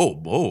was like,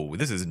 whoa,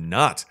 this is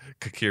not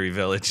Kakiri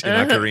Village in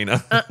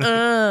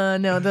Ocarina.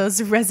 No,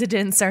 those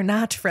residents are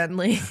not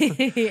friendly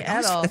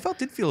at all. I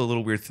did feel a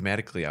little weird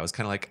thematically. I was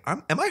kind of like,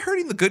 am I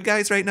hurting the good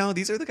guys right now?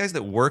 These are the guys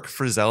that work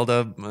for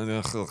Zelda.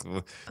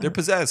 They're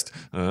possessed.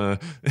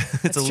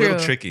 It's a little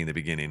tricky in the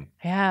beginning.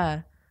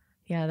 Yeah,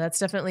 that's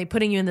definitely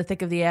putting you in the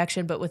thick of the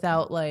action, but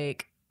without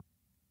like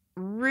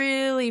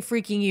really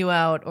freaking you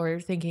out or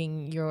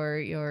thinking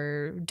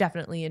you're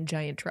definitely in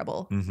giant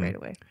trouble right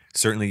away.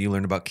 Certainly, you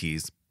learn about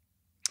keys.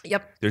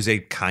 Yep. There's a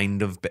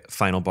kind of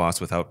final boss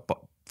without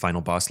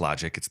final boss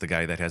logic. It's the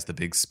guy that has the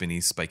big spinny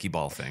spiky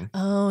ball thing.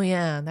 Oh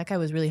yeah, that guy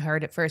was really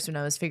hard at first when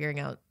I was figuring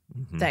out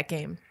that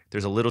game.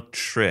 There's a little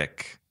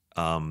trick.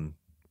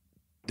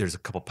 There's a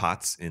couple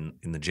pots in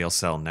the jail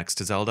cell next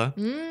to Zelda.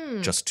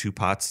 Just 2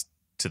 pots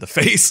to the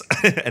face,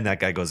 and that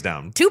guy goes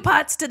down. 2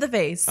 pots to the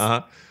face.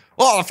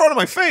 Oh, in front of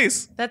my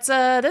face.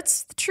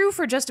 That's true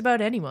for just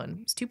about anyone.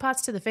 It's 2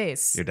 pots to the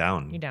face. You're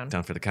down. You're down.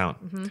 Down for the count.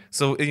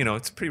 So,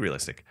 it's pretty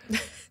realistic.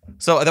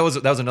 So that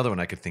was another one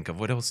I could think of.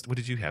 What else? What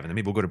did you have? And then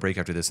maybe we'll go to break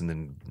after this and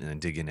then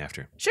dig in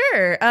after.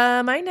 Sure.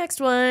 My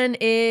next one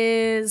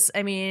is,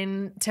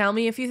 tell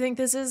me if you think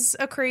this is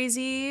a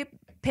crazy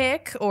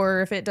pick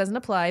or if it doesn't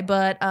apply,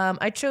 but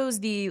I chose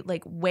the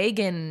like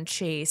wagon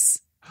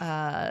chase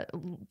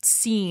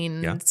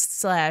scene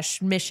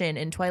 / mission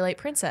in Twilight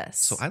Princess.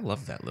 So I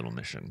love that little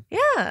mission.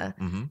 Yeah.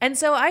 And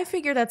so I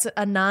figure that's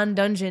a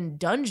non-dungeon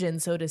dungeon,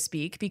 so to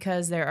speak,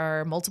 because there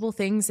are multiple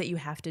things that you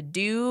have to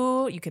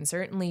do. You can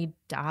certainly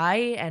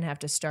die and have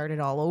to start it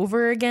all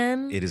over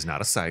again. It is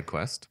not a side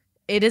quest.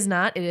 It is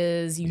not. It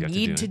is you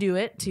need to do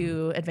it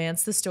to Mm-hmm.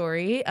 advance the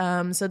story.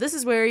 So this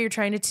is where you're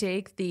trying to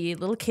take the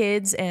little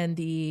kids and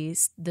the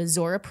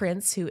Zora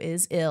Prince, who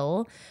is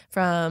ill,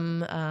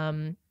 from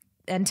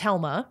and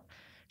Telma.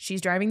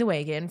 She's driving the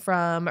wagon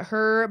from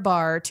her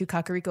bar to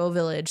Kakariko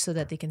Village so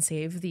that they can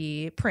save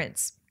the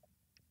prince.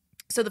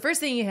 So the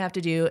first thing you have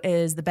to do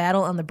is the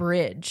battle on the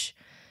bridge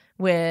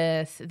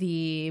with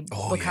the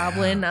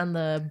bokoblin on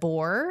the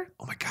boar.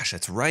 Oh my gosh,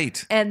 that's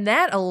right. And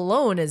that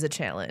alone is a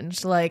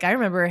challenge. Like I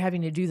remember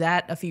having to do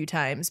that a few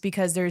times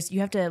because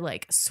you have to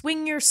like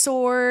swing your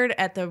sword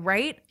at the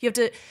right. You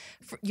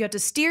have to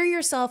steer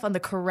yourself on the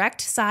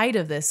correct side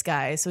of this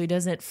guy so he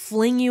doesn't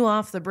fling you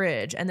off the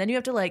bridge. And then you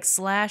have to like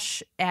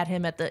slash at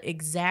him at the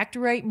exact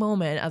right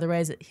moment.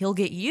 Otherwise he'll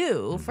get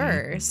you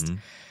first.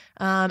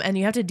 And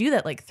you have to do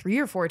that like 3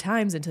 or 4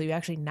 times until you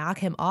actually knock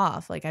him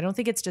off. Like, I don't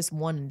think it's just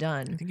one and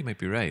done. I think you might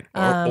be right.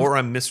 Or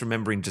I'm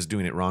misremembering just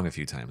doing it wrong a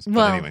few times.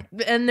 Well, but anyway.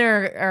 And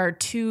there are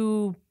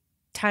 2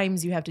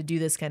 times you have to do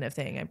this kind of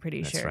thing, I'm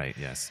pretty sure. That's right,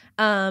 yes.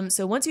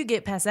 So once you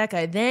get past that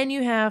guy, then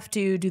you have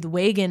to do the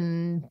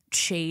wagon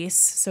chase,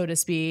 so to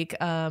speak,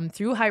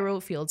 through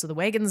Hyrule Field. So the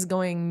wagon's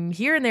going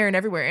here and there and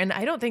everywhere. And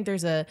I don't think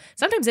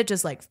sometimes it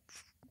just like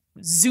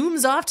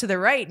zooms off to the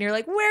right and you're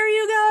like, where are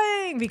you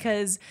going?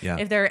 Because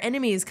if there are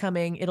enemies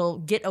coming, it'll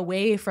get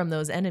away from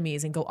those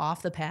enemies and go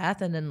off the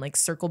path and then like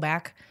circle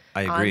back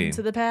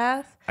onto the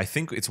path. I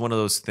think it's one of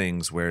those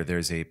things where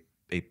there's a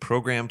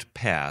programmed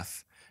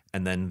path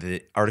and then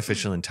the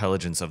artificial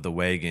intelligence of the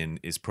wagon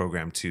is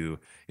programmed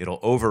it'll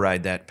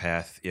override that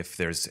path if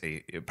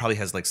it probably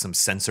has like some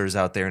sensors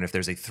out there, and if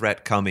there's a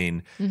threat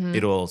coming,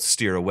 it'll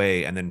steer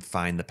away and then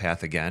find the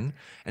path again.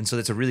 And so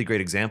that's a really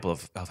great example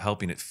of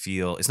helping it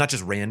feel, it's not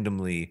just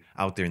randomly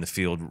out there in the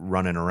field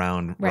running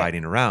around,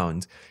 riding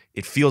around.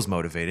 It feels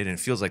motivated, and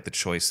it feels like the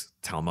choice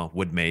Telma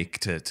would make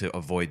to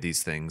avoid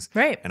these things.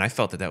 Right. And I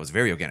felt that was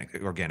very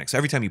organic. So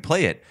every time you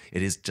play it,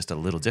 it is just a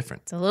little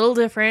different. It's a little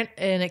different,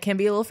 and it can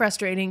be a little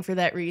frustrating for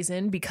that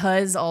reason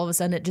because all of a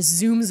sudden it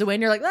just zooms away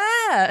and you're like,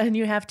 and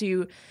you have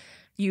to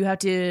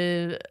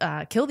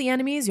kill the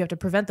enemies. You have to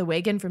prevent the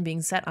wagon from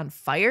being set on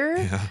fire.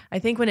 Yeah. I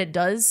think when it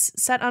does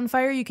set on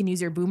fire, you can use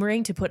your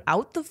boomerang to put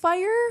out the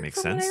fire.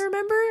 Makes sense. What I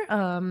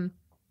remember.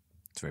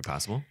 It's very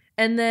possible.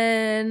 And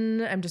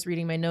then I'm just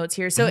reading my notes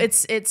here. So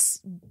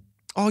it's.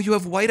 Oh, you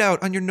have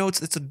whiteout on your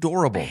notes. It's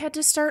adorable. I had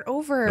to start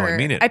over. No, I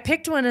mean it. I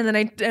picked one and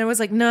then I was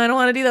like, no, I don't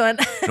want to do that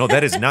one. No,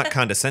 that is not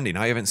condescending.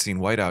 I haven't seen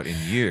whiteout in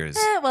years.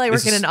 Well, I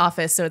work in an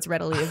office, so it's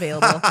readily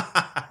available.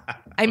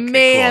 I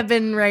may have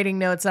been writing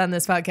notes on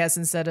this podcast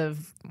instead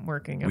of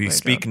working. We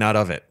speak not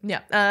of it.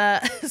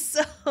 Yeah.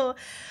 So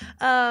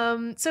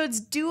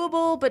it's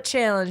doable but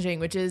challenging,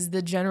 which is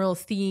the general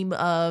theme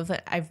of.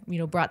 I've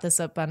brought this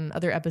up on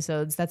other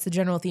episodes. That's the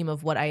general theme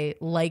of what I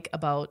like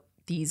about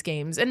these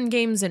games and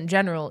games in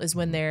general is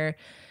when they're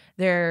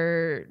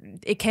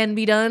it can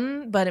be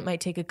done, but it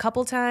might take a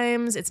couple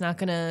times. It's not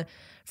going to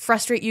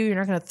frustrate you. You're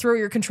not going to throw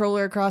your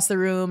controller across the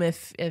room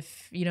if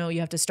you know you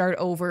have to start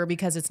over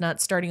because it's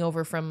not starting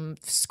over from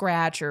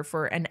scratch or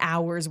for an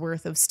hour's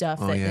worth of stuff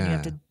that then you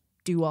have to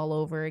do all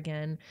over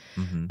again.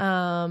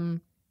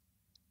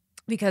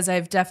 Because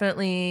I've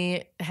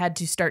definitely had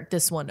to start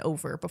this one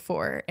over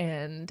before,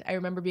 and I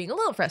remember being a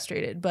little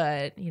frustrated,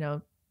 but you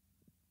know,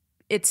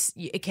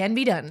 it can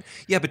be done.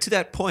 Yeah, but to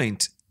that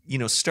point, you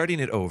know, starting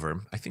it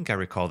over, I think I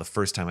recall the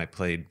first time I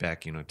played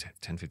back, you know,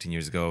 10, 15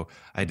 years ago,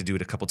 I had to do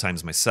it a couple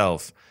times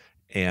myself,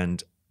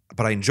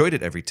 but I enjoyed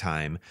it every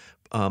time.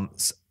 How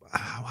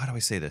do I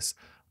say this?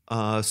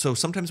 So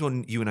sometimes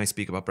when you and I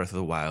speak about Breath of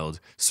the Wild,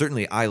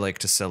 certainly I like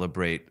to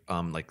celebrate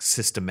like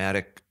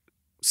systemic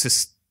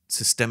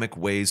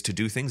ways to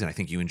do things, and I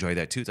think you enjoy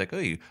that too. It's like, oh,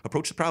 you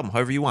approach the problem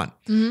however you want.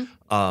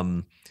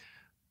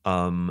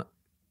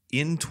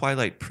 In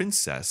Twilight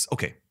Princess,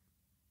 okay.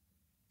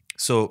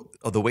 So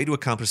the way to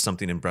accomplish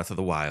something in Breath of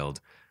the Wild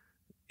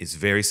is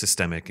very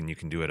systemic, and you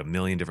can do it a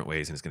million different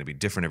ways, and it's going to be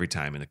different every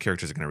time, and the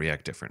characters are going to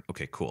react different.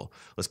 Okay, cool.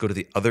 Let's go to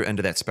the other end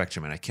of that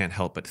spectrum, and I can't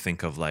help but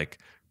think of like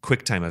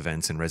QuickTime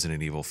events in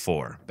Resident Evil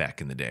 4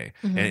 back in the day,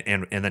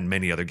 and then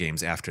many other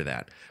games after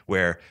that,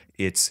 where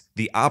it's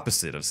the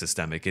opposite of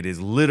systemic. It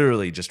is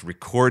literally just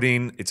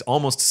recording. It's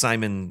almost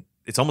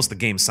the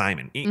game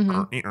Simon.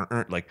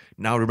 Like,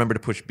 now remember to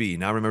push B.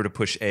 Now remember to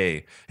push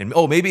A. And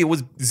maybe it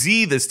was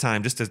Z this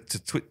time, just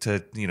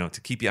to you know,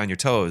 to keep you on your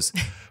toes.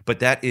 But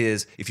that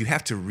is, if you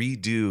have to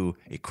redo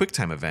a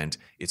QuickTime event,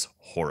 it's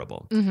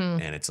horrible.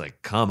 And it's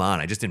like, come on,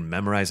 I just didn't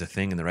memorize a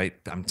thing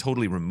I'm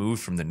totally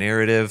removed from the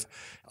narrative.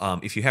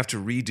 If you have to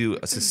redo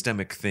a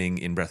systemic thing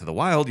in Breath of the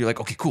Wild, you're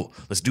like, okay, cool,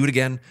 let's do it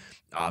again.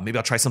 Maybe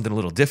I'll try something a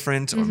little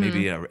different, or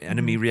maybe an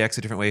enemy reacts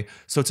a different way.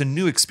 So it's a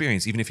new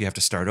experience, even if you have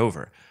to start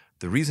over.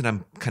 The reason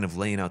I'm kind of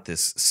laying out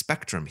this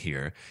spectrum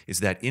here is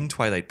that in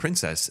Twilight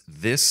Princess,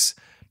 this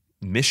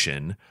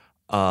mission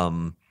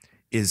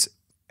is,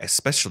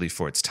 especially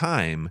for its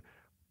time,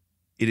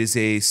 it is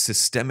a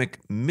systemic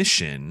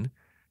mission.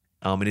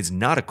 It is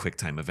not a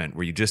QuickTime event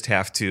where you just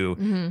have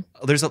to.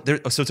 So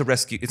it's a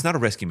rescue. It's not a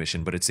rescue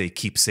mission, but it's a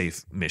keep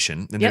safe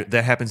mission, and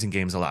that happens in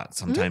games a lot.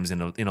 Sometimes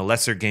in a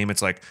lesser game,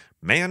 it's like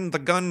man the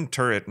gun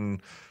turret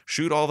and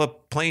shoot all the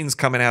planes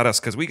coming at us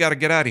because we got to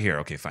get out of here.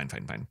 Okay, fine.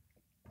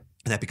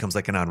 And that becomes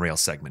like an on-rails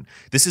segment.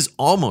 This is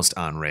almost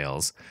on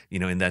rails, you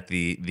know, in that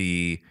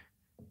the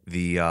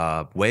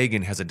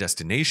wagon has a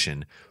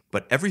destination,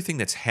 but everything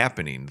that's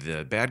happening,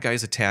 the bad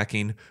guys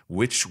attacking,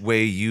 which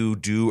way you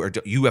do, or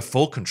you have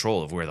full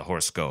control of where the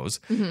horse goes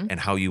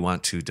and how you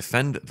want to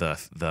defend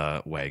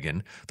the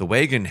wagon. The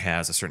wagon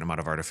has a certain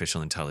amount of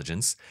artificial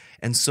intelligence.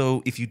 And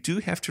so if you do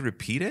have to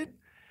repeat it,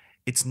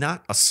 it's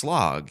not a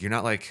slog. You're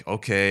not like,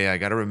 okay, I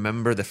got to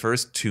remember the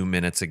first 2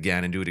 minutes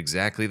again and do it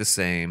exactly the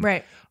same.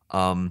 Right.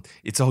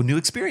 It's a new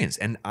experience,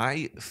 and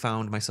I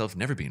found myself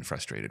never being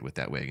frustrated with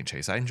that wagon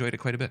chase. I enjoyed it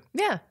quite a bit.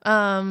 Yeah.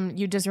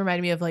 You just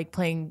reminded me of like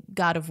playing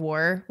God of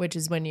War, which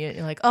is when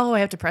you're like, oh, I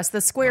have to press the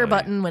square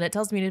button when it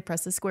tells me to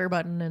press the square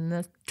button and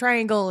the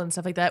triangle and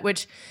stuff like that,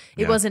 which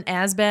it wasn't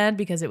as bad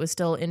because it was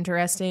still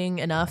interesting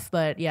enough.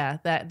 But yeah,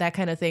 that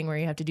kind of thing where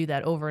you have to do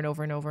that over and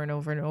over and over and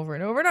over and over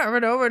and over and over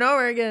and over and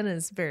over again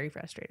is very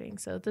frustrating.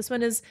 So this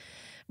one is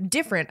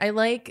different. I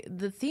like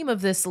the theme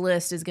of this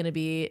list is going to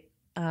be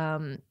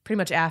pretty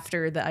much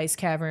after the ice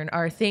cavern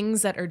are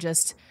things that are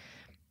just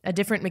a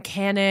different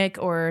mechanic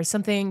or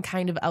something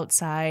kind of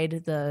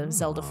outside the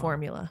Zelda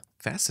formula.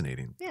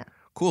 Fascinating. Yeah.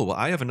 Cool. Well,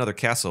 I have another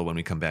castle when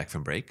we come back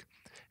from break.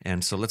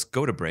 And so let's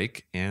go to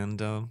break. And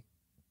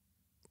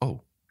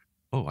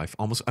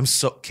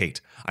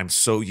Kate, I'm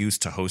so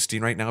used to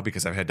hosting right now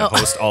because I've had to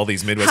host all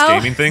these Midwest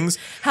gaming things.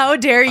 How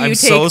dare you I'm take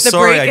so the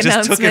sorry. break I just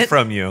announcement. took it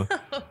from you.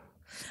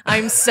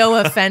 I'm so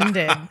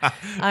offended.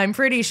 I'm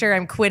pretty sure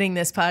I'm quitting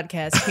this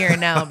podcast here and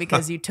now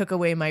because you took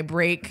away my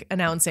break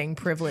announcing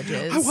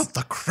privileges. I want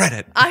the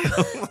credit.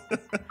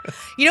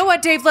 You know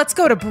what, Dave? Let's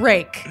go to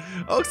break.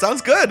 Oh,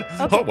 sounds good.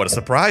 Okay. Oh, what a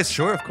surprise.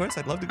 Sure, of course.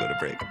 I'd love to go to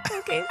break.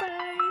 Okay, bye.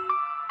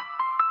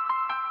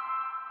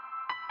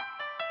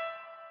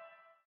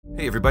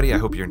 Hey everybody, I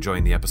hope you're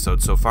enjoying the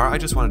episode so far. I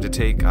just wanted to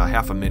take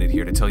half a minute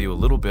here to tell you a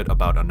little bit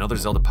about Another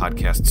Zelda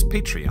Podcast's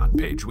Patreon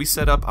page. We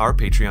set up our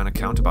Patreon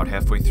account about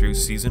halfway through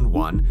Season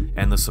 1,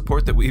 and the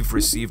support that we've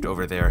received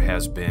over there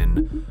has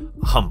been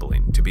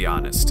humbling, to be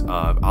honest.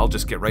 I'll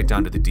just get right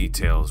down to the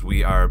details.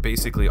 We are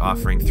basically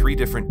offering 3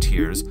 different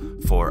tiers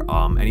for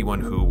anyone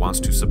who wants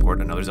to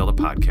support Another Zelda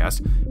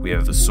Podcast. We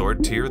have the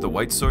Sword tier, the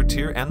White Sword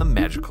tier, and the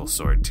Magical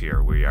Sword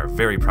tier. We are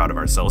very proud of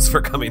ourselves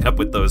for coming up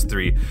with those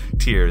 3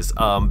 tiers.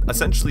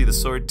 Essentially, the The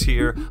Sword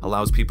tier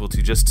allows people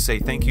to just say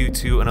thank you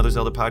to Another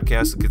Zelda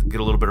Podcast, get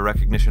a little bit of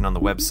recognition on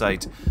the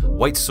website.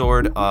 White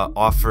Sword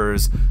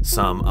offers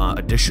some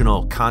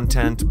additional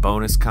content,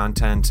 bonus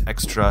content,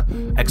 extra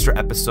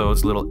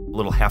episodes,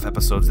 little half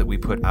episodes that we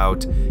put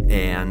out,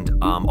 and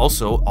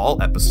also all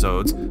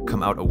episodes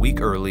come out a week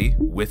early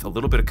with a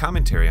little bit of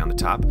commentary on the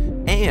top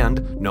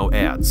and no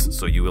ads.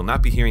 So you will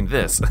not be hearing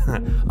this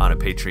on a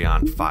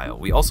Patreon file.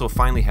 We also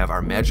finally have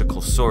our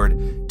Magical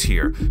Sword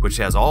tier, which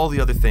has all the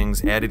other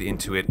things added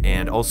into it,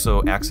 and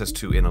also access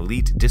to an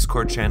elite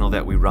Discord channel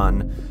that we run,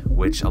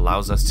 which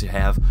allows us to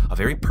have a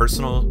very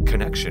personal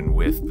connection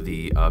with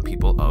the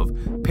people of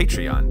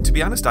Patreon. To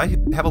be honest, I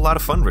have a lot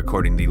of fun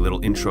recording the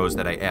little intros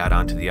that I add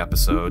onto the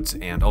episodes,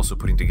 and also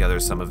putting together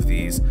some of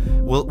these.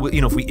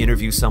 If we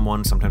interview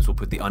someone, sometimes we'll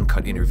put the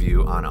uncut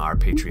interview on our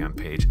Patreon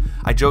page.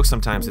 I joke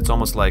sometimes it's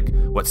almost like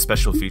what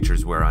special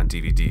features were on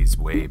DVDs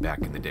way back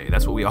in the day.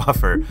 That's what we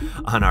offer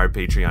on our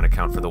Patreon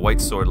account for the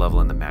White Sword level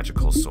and the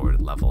Magical Sword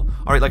level.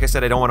 All right, like I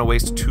said, I don't want to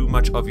waste too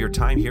much of your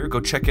time here. Go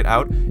check it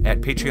out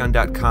at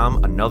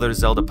patreon.com, Another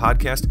Zelda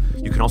Podcast.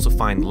 You can also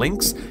find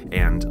links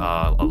and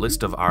a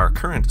list of our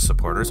current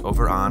supporters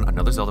over on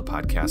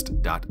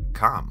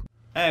anotherzeldapodcast.com.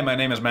 Hey, my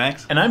name is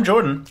Max. And I'm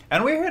Jordan.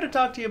 And we're here to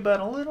talk to you about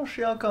a little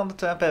show called The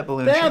Top Hat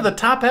Balloon Show. Yeah, The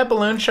Top Hat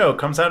Balloon Show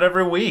comes out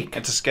every week.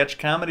 It's a sketch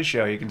comedy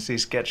show. You can see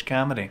sketch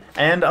comedy.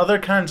 And other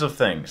kinds of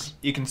things.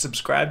 You can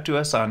subscribe to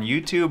us on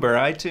YouTube or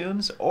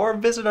iTunes, or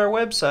visit our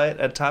website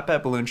at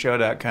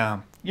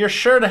tophatballoonshow.com. You're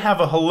sure to have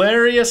a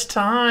hilarious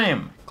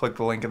time. Click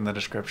the link in the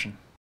description.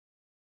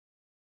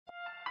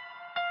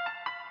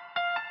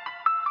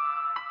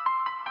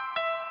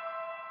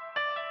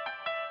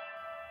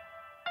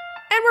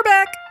 And we're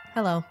back.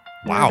 Hello.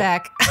 Wow. We're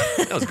back.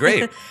 That was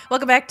great.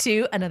 Welcome back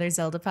to Another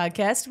Zelda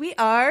Podcast. We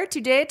are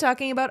today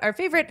talking about our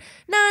favorite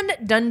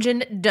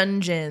non-dungeon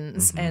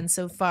dungeons. Mm-hmm. And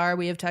so far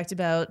we have talked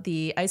about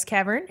the Ice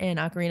Cavern in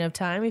Ocarina of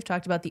Time. We've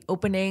talked about the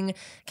opening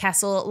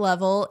castle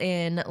level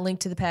in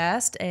Link to the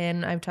Past.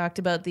 And I've talked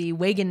about the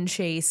wagon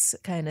chase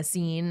kind of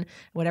scene,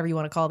 whatever you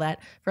want to call that,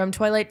 from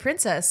Twilight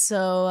Princess.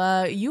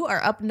 So you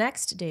are up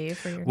next, Dave,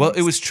 for your Well, next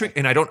it was tricky,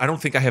 and I don't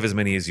think I have as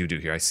many as you do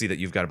here. I see that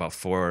you've got about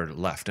 4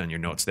 left on your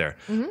notes there.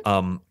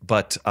 Mm-hmm.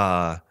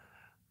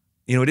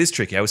 It is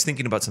tricky. I was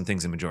thinking about some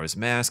things in Majora's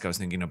Mask. I was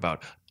thinking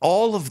about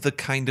all of the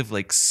kind of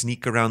like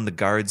sneak around the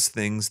guards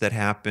things that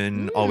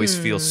happen. Always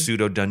feels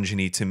pseudo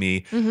dungeony to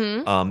me.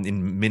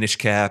 In Minish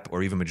Cap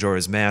or even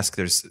Majora's Mask,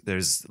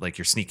 there's like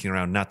you're sneaking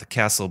around not the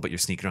castle, but you're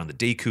sneaking around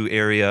the Deku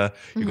area.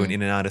 You're going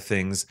in and out of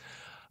things.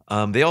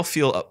 They all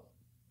feel.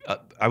 When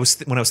I was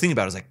thinking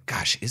about it, I was like,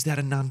 gosh, is that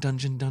a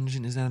non-dungeon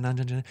dungeon? Is that a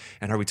non-dungeon?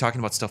 And are we talking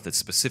about stuff that's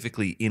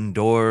specifically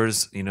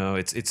indoors?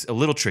 It's a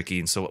little tricky.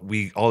 And so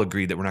we all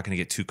agreed that we're not going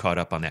to get too caught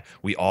up on that.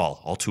 We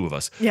all 2 of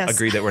us,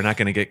 agreed that we're not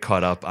going to get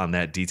caught up on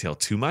that detail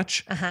too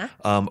much.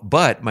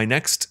 But my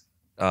next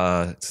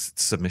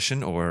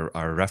submission or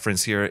our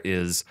reference here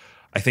is,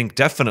 I think,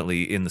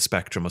 definitely in the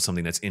spectrum of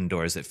something that's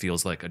indoors that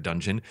feels like a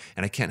dungeon.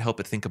 And I can't help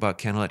but think about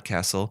Canalet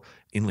Castle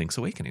in Link's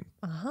Awakening.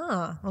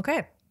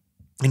 Okay.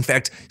 In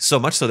fact, so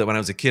much so that when I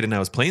was a kid and I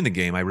was playing the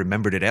game, I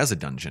remembered it as a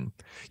dungeon.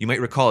 You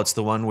might recall it's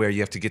the one where you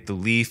have to get the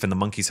leaf and the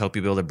monkeys help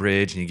you build a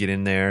bridge and you get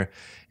in there.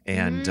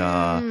 And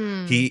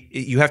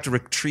you have to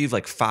retrieve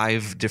like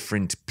 5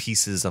 different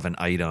pieces of an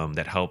item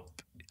that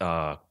help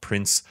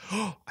Prince.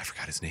 Oh, I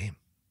forgot his name.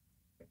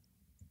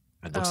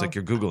 It looks like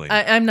you're Googling.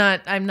 I'm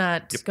not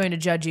going to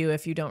judge you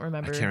if you don't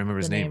remember. I can't remember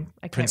his name.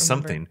 I can't Prince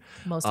remember something.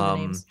 Most of the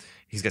names.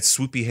 He's got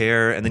swoopy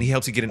hair, and then he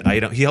helps you get an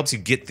item. He helps you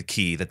get the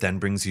key that then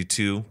brings you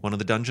to one of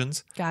the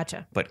dungeons.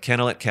 Gotcha. But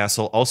Canalet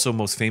Castle, also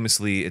most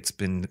famously, it's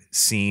been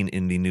seen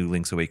in the new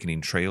Link's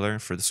Awakening trailer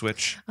for the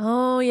Switch.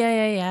 Oh,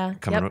 yeah.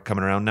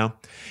 Coming around now.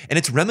 And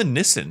it's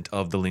reminiscent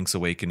of the Link's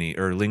Awakening,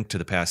 or Link to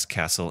the Past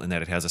castle, in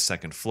that it has a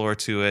second floor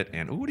to it.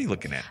 And what are you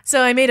looking at?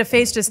 So I made a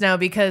face just now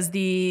because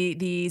the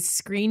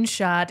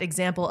screenshot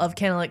example of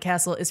Canalet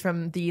Castle is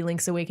from the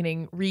Link's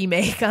Awakening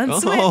remake on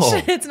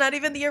Switch. It's not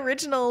even the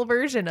original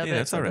version of it.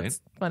 That's all right.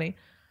 That's funny.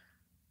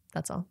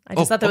 That's all. I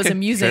just thought that was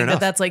amusing fair enough.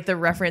 that's like the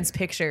reference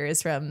picture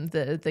is from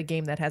the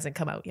game that hasn't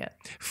come out yet.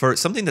 For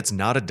something that's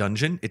not a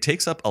dungeon, it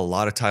takes up a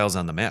lot of tiles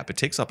on the map. It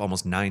takes up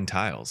almost 9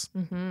 tiles.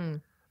 Mm-hmm.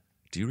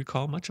 Do you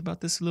recall much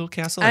about this little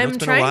castle? I'm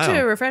trying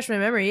to refresh my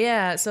memory.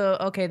 Yeah. So,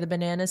 okay, the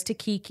bananas to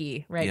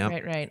Kiki. Right.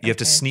 You have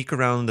to sneak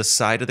around the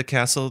side of the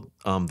castle.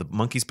 The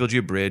monkeys build you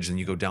a bridge, and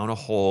you go down a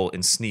hole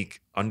and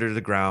sneak under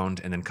the ground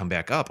and then come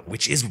back up,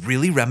 which is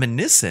really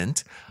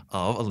reminiscent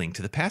of A Link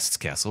to the Past's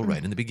castle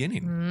right in the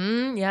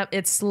beginning. Yep.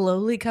 It's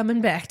slowly coming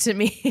back to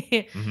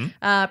me.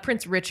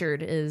 Prince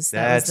Richard is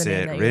That's was the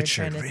name it. that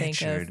Richard, you were trying to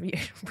think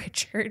of.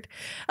 Richard.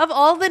 Of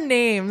all the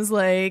names,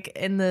 like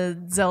in the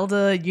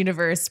Zelda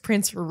universe,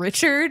 Prince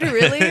Richard,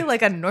 really?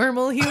 Like a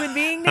normal human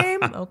being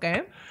name?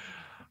 Okay.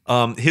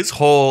 His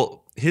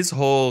whole his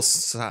whole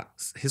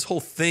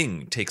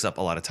thing takes up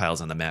a lot of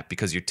tiles on the map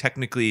because you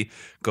technically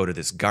go to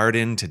this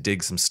garden to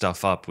dig some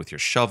stuff up with your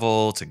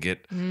shovel to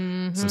get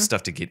some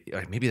stuff to get,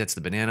 or maybe that's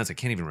the bananas. I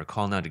can't even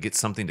recall now, to get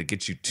something to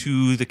get you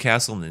to the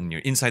castle, and then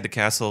you're inside the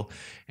castle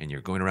and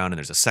you're going around and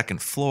there's a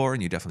second floor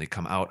and you definitely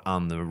come out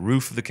on the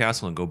roof of the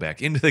castle and go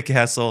back into the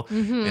castle.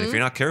 And if you're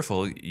not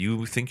careful,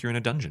 you think you're in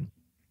a dungeon.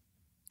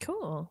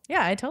 Cool.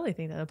 Yeah, I totally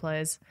think that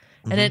applies.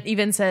 And it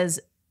even says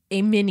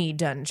a mini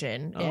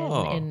dungeon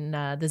in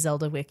the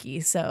Zelda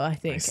wiki. So I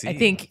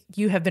think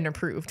you have been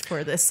approved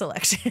for this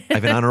selection. I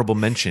have an honorable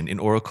mention. In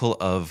Oracle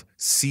of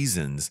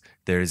Seasons,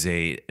 there's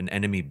an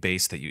enemy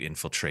base that you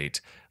infiltrate,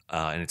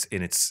 and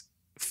it's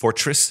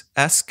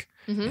fortress-esque.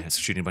 And it's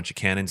shooting a bunch of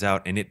cannons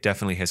out, and it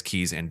definitely has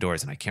keys and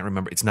doors. And I can't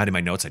remember. It's not in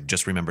my notes. I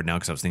just remembered now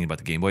because I was thinking about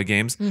the Game Boy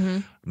games.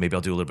 Maybe I'll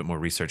do a little bit more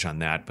research on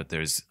that. But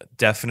there's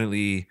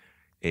definitely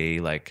a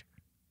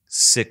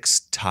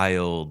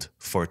 6-tiled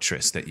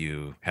fortress that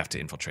you have to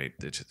infiltrate.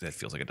 That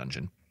feels like a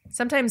dungeon.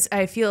 Sometimes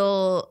I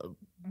feel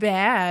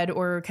bad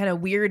or kind of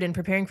weird in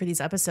preparing for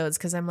these episodes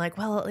because I'm like,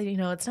 well,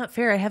 it's not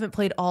fair. I haven't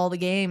played all the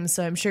games,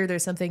 so I'm sure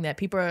there's something that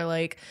people are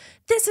like,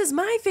 this is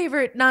my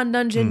favorite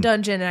non-dungeon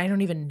dungeon, and I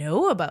don't even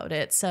know about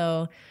it.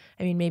 So,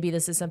 I mean, maybe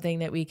this is something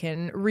that we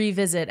can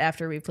revisit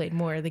after we've played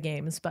more of the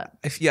games. But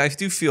I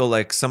do feel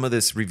like some of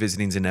this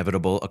revisiting is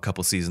inevitable a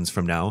couple seasons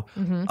from now.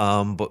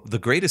 But the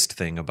greatest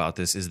thing about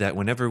this is that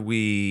whenever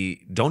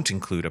we don't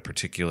include a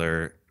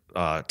particular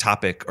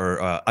topic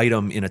or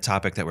item in a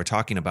topic that we're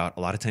talking about,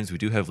 a lot of times we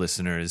do have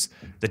listeners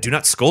that do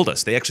not scold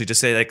us. They actually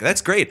just say, like,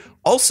 that's great.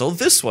 Also,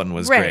 this one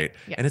was great.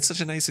 Yeah. And it's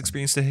such a nice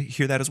experience to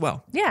hear that as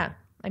well. Yeah.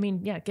 I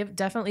mean, yeah,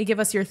 definitely give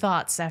us your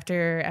thoughts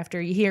after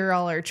you hear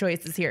all our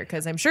choices here,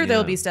 because I'm sure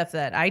there'll be stuff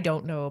that I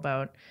don't know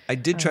about. I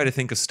did try to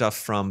think of stuff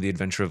from The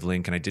Adventure of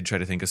Link, and I did try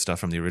to think of stuff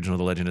from the original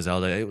The Legend of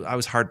Zelda. I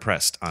was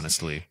hard-pressed,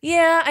 honestly.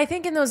 Yeah, I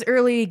think in those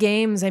early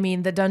games, I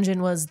mean, the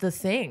dungeon was the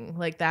thing.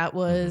 Like, that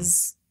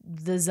was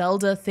the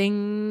Zelda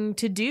thing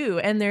to do.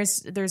 And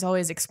there's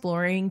always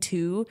exploring,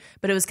 too.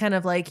 But it was kind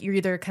of like you're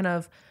either kind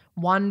of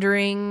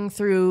wandering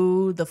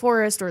through the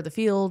forest or the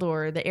field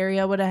or the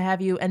area, what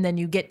have you, and then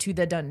you get to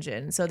the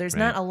dungeon. So there's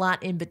not a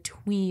lot in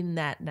between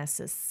that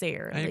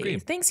necessarily. I agree.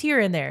 Things here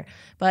and there,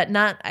 but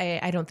not,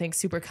 I don't think,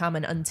 super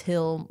common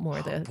until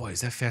more the boy,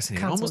 is that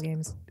fascinating. console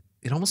games.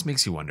 It almost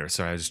makes you wonder.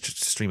 Sorry, I was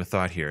just stream of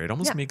thought here. It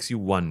almost makes you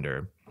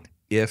wonder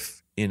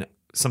if in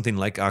something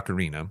like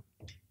Ocarina,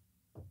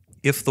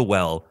 if the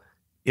well,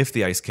 if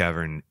the ice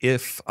cavern,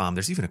 if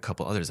there's even a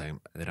couple others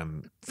that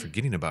I'm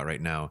forgetting about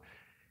right now,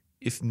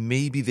 if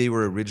maybe they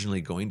were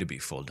originally going to be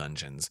full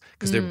dungeons,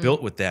 because they're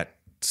built with that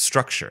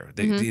structure.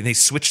 They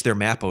switch their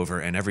map over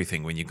and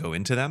everything when you go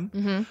into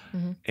them.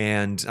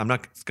 And I'm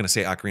not going to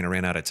say Ocarina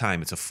ran out of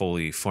time. It's a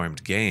fully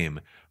formed game.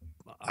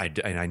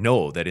 I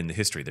know that in the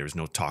history there was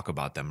no talk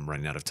about them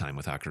running out of time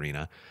with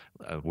Ocarina,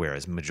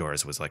 whereas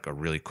Majora's was like a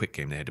really quick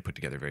game they had to put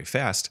together very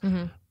fast.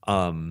 It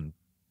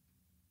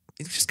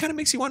just kind of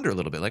makes you wonder a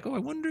little bit, like, oh, I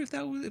wonder if they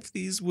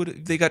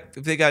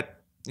got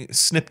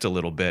snipped a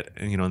little bit,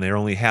 and they're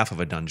only half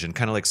of a dungeon,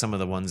 kind of like some of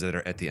the ones that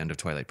are at the end of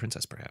Twilight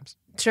Princess, perhaps.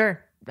 Sure.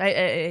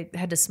 I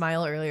had to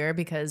smile earlier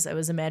because I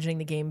was imagining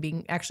the game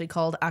being actually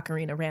called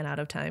Ocarina Ran Out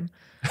of Time.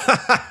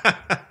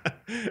 I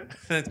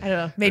don't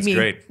know.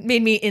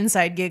 Made me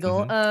inside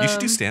giggle. You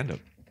should do stand-up.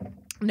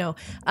 No.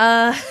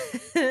 I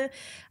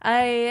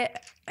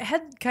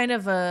had kind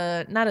of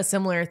not a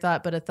similar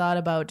thought, but a thought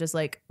about just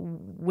like,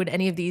 would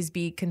any of these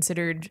be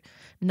considered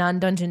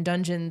non-dungeon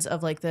dungeons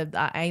of like the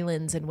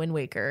islands in Wind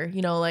Waker?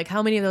 Like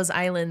how many of those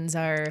islands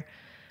are...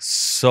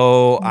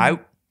 So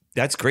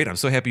that's great. I'm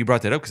so happy you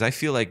brought that up because I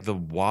feel like the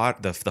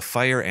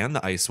fire and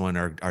the ice one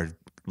are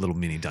little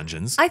mini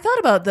dungeons. I thought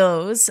about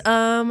those.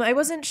 I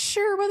wasn't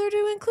sure whether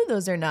to include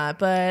those or not,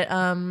 but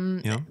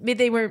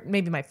they were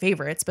maybe my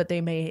favorites, but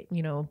they may,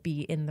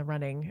 be in the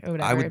running or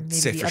whatever. I would maybe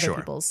say for other sure.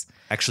 People's.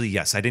 Actually,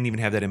 yes. I didn't even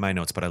have that in my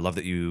notes, but I love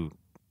that you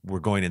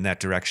were going in that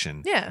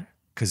direction. Yeah.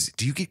 Because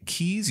do you get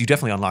keys? You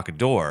definitely unlock a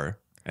door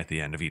at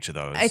the end of each of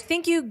those. I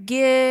think you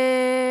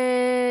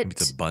get... Maybe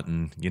it's a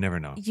button. You never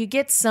know. You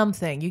get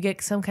something. You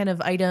get some kind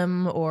of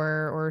item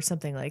or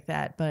something like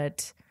that,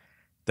 but...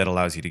 That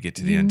allows you to get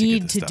to the end. You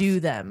need to do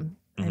them,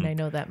 and I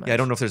know that much. Yeah, I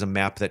don't know if there's a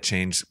map that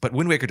changed, but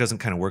Wind Waker doesn't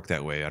kind of work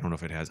that way. I don't know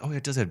if it has. Oh,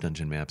 it does have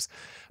dungeon maps.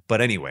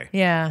 But anyway.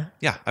 Yeah.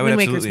 Yeah, I would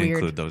Wind absolutely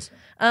include those.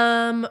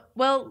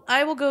 Well,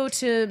 I will go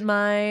to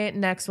my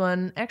next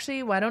one.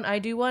 Actually, why don't I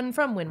do one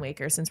from Wind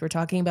Waker since we're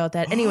talking about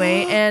that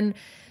anyway? And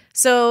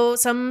so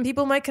some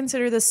people might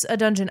consider this a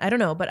dungeon. I don't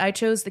know, but I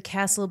chose the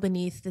castle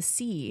beneath the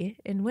sea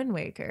in Wind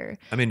Waker.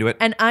 I'm into it.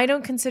 And I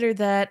don't consider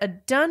that a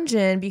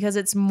dungeon because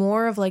it's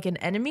more of like an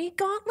enemy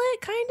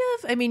gauntlet, kind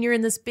of. I mean, you're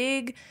in this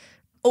big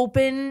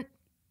open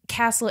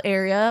castle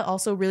area,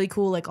 also really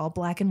cool, like all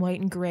black and white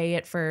and gray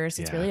at first.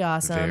 It's really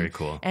awesome. Very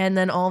cool. And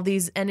then all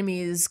these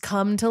enemies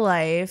come to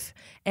life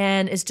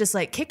and it's just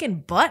like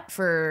kicking butt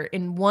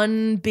in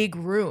one big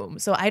room.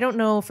 So I don't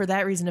know for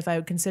that reason if I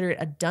would consider it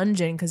a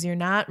dungeon because you're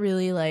not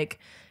really like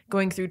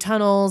going through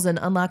tunnels and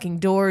unlocking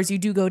doors. You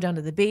do go down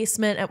to the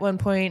basement at one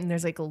point, and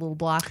there's like a little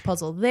block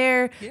puzzle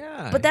there.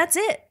 Yeah. But that's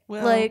it.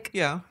 Well,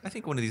 yeah, I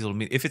think one of these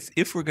little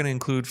if we're going to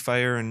include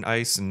fire and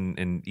ice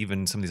and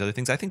even some of these other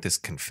things, I think this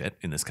can fit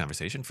in this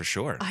conversation for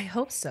sure. I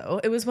hope so.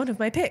 It was one of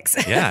my picks.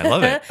 Yeah, I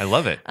love it. I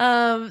love it.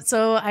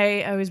 So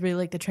I always really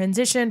like the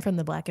transition from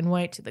the black and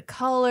white to the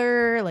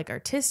color. Like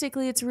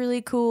artistically, it's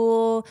really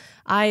cool.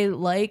 I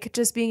like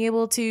just being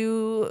able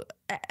to,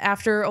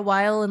 after a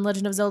while in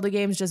Legend of Zelda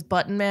games, just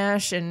button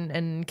mash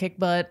and kick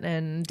butt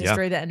and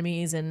destroy the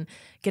enemies and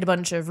get a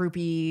bunch of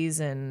rupees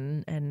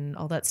and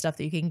all that stuff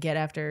that you can get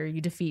after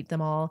you defeat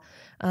them all.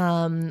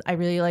 I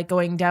really like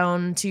going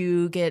down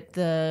to get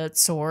the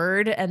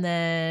sword and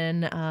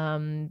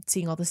then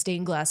seeing all the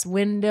stained glass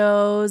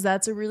windows.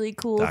 That's a really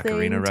cool thing.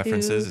 Ocarina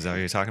references, is that what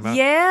you're talking about?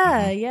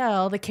 Yeah,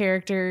 all the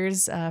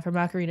characters from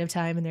Ocarina of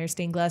Time and their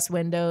stained glass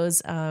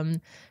windows.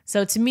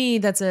 So to me,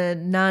 that's a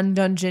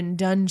non-dungeon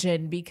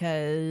dungeon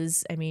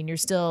because, I mean,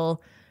 it's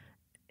still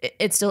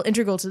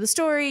integral to the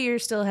story. You're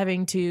still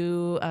having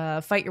to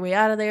fight your way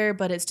out of there,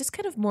 but it's just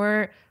kind of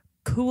more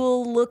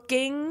cool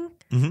looking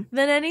than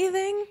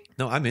anything.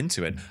 No, I'm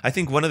into it. I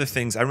think one of the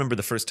things, I remember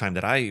the first time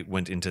that I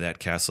went into that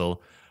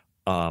castle,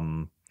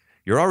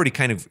 you're already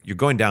you're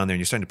going down there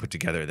and you're starting to put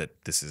together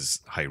that this is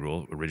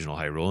Hyrule, original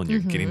Hyrule, and you're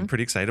getting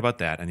pretty excited about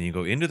that. And then you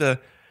go into the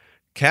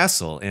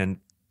castle, and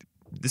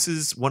this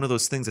is one of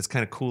those things that's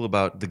kind of cool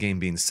about the game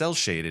being cell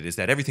shaded, is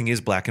that everything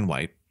is black and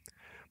white,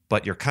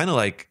 but you're kind of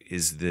like,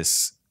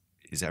 is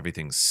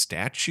everything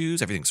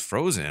statues? Everything's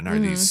frozen. Are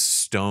these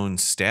stone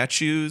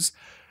statues?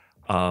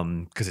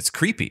 Because it's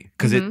creepy.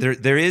 Because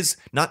there is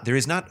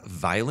not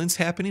violence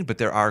happening, but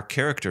there are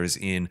characters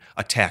in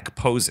attack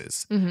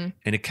poses, and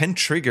it can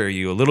trigger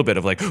you a little bit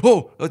of like,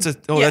 that's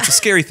a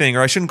scary thing,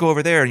 or I shouldn't go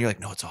over there. And you're like,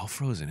 no, it's all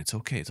frozen. It's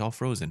okay. It's all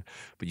frozen.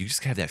 But you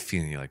just have that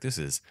feeling. You're like, this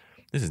is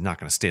not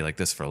going to stay like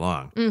this for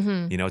long.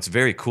 You know, it's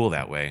very cool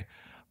that way.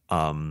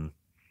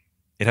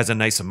 It has a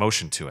nice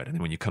emotion to it. And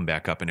then when you come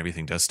back up and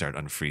everything does start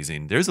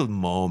unfreezing, there's a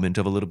moment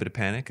of a little bit of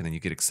panic, and then you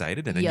get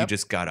excited, and then you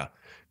just got to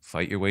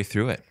fight your way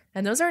through it.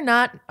 And those are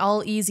not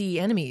all easy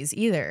enemies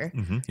either.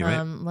 You're right.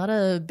 A lot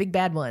of big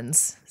bad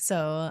ones.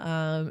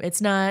 So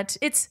it's not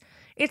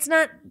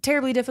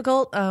terribly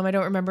difficult. I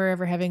don't remember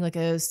ever having like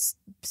a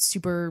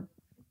super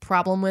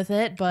problem with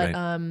it,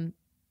 but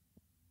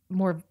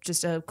more of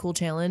just a cool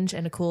challenge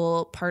and a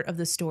cool part of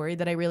the story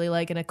that I really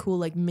like, and a cool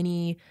like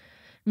mini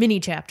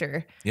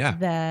chapter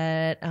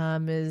that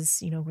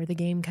is, where the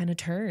game kind of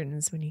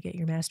turns when you get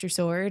your Master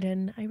Sword,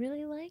 and I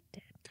really liked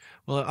it.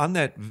 Well, in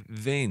that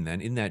vein,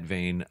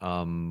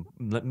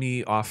 let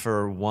me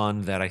offer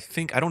one that I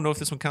don't know if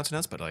this one counts or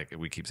not, but like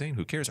we keep saying,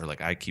 who cares? Or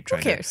like I keep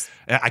trying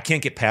I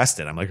can't get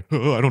past it. I'm like,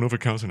 I don't know if it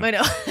counts or not. I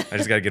know. I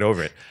just got to get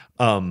over it.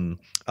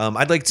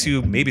 I'd like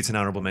to, maybe it's an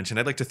honorable mention,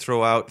 I'd like to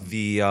throw out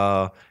the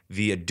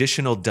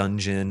additional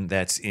dungeon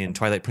that's in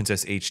Twilight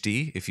Princess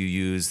HD if you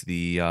use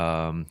the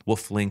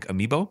Wolf Link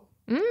amiibo.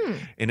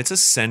 And it's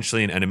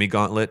essentially an enemy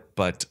gauntlet,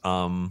 but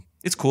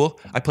it's cool.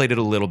 I played it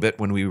a little bit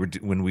when we were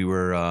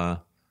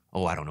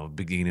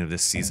beginning of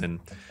this season.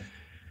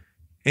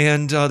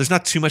 And there's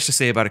not too much to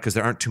say about it because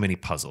there aren't too many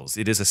puzzles.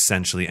 It is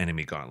essentially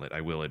enemy gauntlet,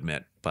 I will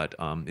admit. But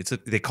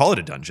they call it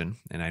a dungeon,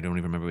 and I don't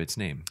even remember its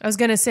name. I was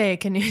gonna say,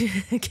 can you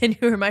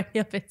remind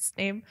me of its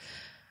name?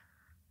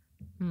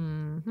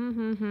 Oh,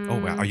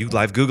 wow. Are you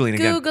live Googling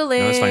again? Googling.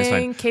 No, it's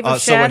fine. Cave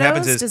of So what Shadows?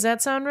 happens is, Does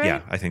that sound right?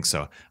 Yeah, I think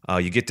so.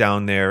 You get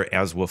down there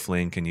as Wolf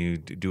Link, and you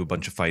do a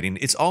bunch of fighting.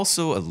 It's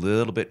also a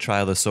little bit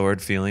Trial of the Sword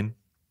feeling.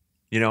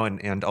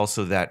 And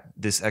also that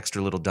this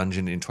extra little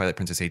dungeon in Twilight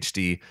Princess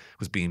HD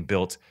was being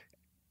built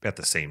at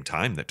the same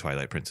time that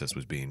Twilight Princess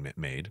was being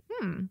made.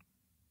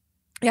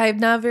 Yeah, I've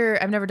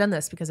never done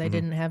this because I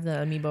didn't have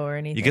the amiibo or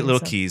anything. You get little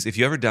keys. If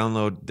you ever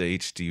download the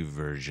HD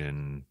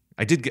version,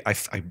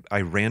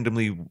 I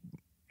randomly,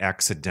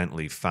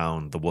 accidentally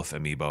found the Wolf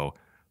amiibo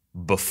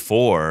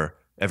before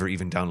ever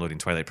even downloading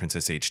Twilight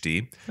Princess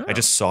HD. I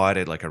just saw it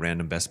at like a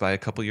random Best Buy a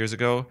couple years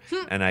ago,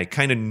 and I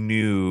kind of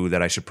knew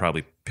that I should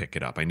probably pick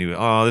it up. I knew,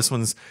 this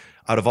one's,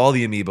 out of all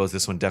the amiibos,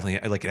 this one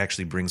definitely, it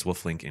actually brings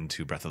Wolf Link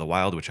into Breath of the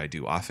Wild, which I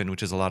do often,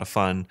 which is a lot of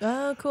fun.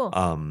 Oh, cool.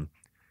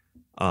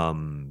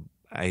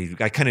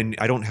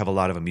 I don't have a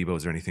lot of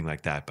amiibos or anything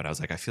like that, but I was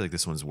like, I feel like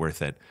this one's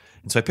worth it.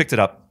 And so I picked it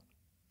up.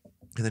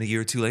 And then a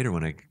year or two later,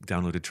 when I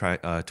downloaded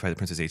Twilight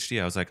Princess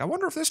HD, I was like, I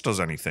wonder if this does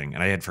anything.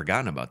 And I had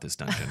forgotten about this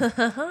dungeon.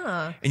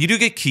 And you do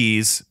get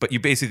keys, but you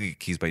basically get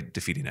keys by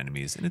defeating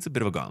enemies. And it's a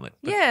bit of a gauntlet.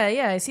 But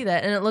yeah, I see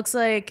that. And it looks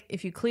like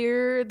if you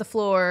clear the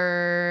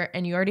floor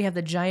and you already have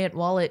the giant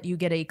wallet, you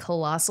get a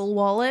colossal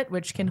wallet,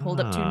 which can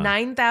hold up to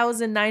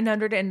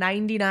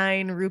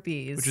 9,999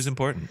 rupees. Which is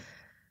important.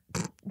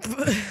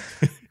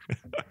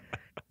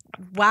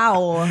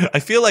 Wow. I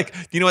feel like,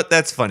 you know what,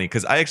 that's funny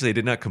because I actually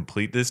did not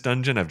complete this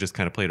dungeon. I've just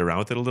kind of played around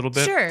with it a little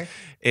bit. Sure.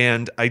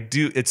 And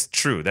it's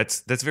true.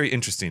 That's very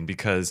interesting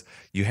because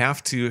you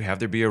have to have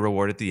there be a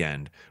reward at the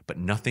end, but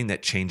nothing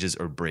that changes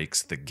or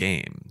breaks the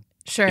game.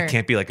 Sure. It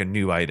can't be like a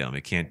new item.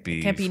 It can't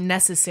be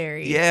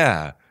necessary.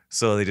 Yeah.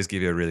 So they just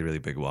give you a really, really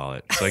big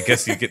wallet. So I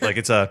guess you get like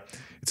it's an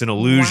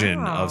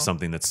illusion Wow. of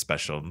something that's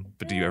special.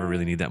 But do you ever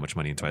really need that much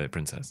money in Twilight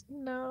Princess?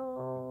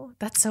 No,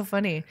 that's so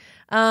funny.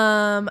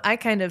 I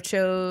kind of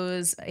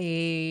chose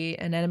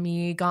an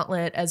enemy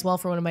gauntlet as well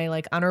for one of my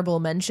like honorable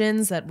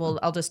mentions that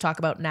I'll just talk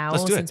about now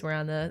Let's do it. since we're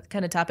on the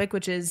kind of topic,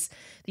 which is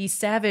the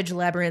Savage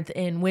Labyrinth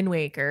in Wind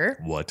Waker.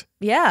 What?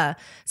 Yeah.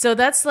 So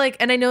that's like,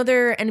 and I know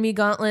there are enemy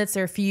gauntlets,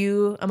 there are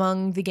few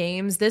among the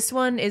games. This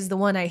one is the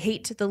one I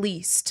hate the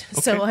least.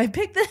 So I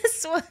picked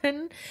this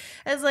one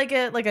as like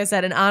I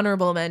said, an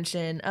honorable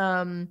mention.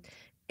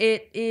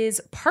 It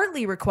is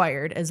partly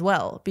required as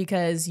well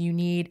because you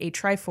need a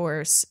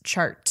Triforce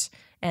chart,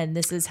 and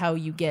this is how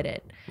you get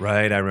it.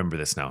 Right, I remember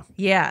this now.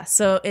 Yeah,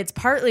 so it's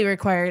partly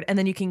required, and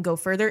then you can go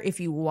further if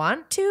you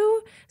want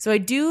to. So I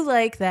do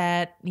like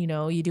that,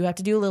 you do have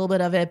to do a little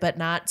bit of it, but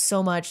not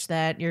so much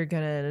that you're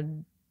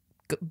going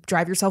to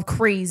drive yourself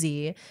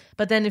crazy.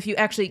 But then if you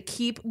actually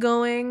keep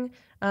going,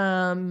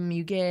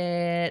 you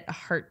get a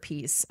heart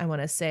piece, I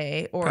want to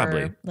say, or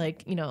Probably.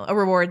 like, a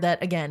reward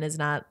that again is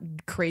not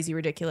crazy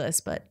ridiculous,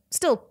 but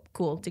still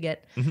cool to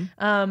get.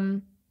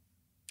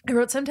 I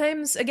wrote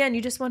sometimes, again,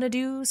 you just want to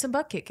do some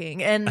butt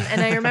kicking. And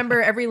I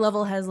remember every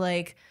level has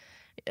like,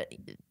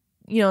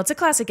 it's a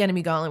classic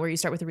enemy gauntlet where you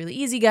start with the really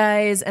easy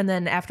guys. And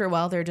then after a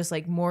while, there are just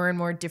like more and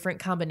more different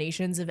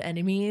combinations of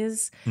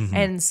enemies.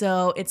 And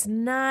so it's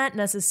not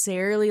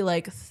necessarily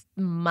like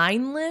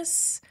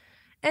mindless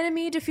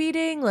enemy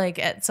defeating. Like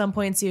at some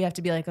points you have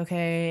to be like,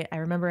 okay, I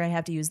remember I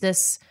have to use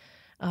this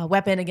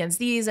weapon against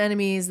these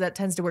enemies. That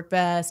tends to work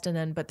best.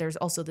 But there's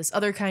also this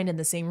other kind in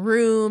the same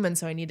room. And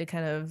so I need to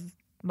kind of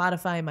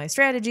modify my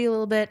strategy a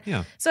little bit.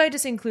 Yeah. So I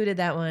just included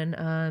that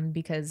one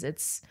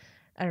because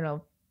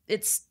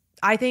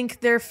I think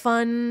they're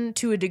fun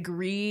to a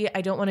degree.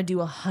 I don't want to do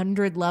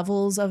 100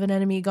 levels of an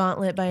enemy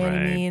gauntlet by any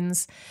Right.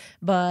 means,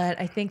 but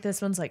I think this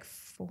one's like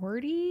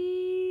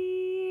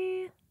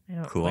 40. I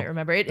don't Cool. quite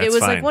remember. It That's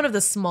was like fine. one of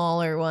the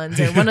smaller ones,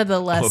 or one of the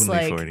less Only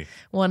like 40.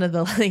 one of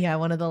the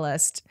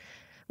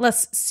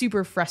less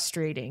super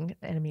frustrating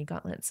enemy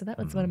gauntlets. So that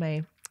was one of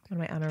my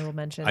honorable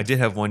mentions. I did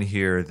have one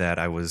here that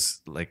I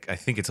was like, I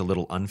think it's a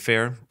little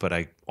unfair, but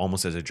I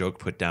almost as a joke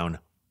put down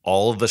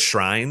all the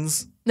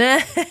shrines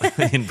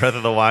in Breath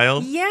of the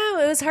Wild.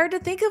 Yeah, it was hard to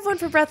think of one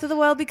for Breath of the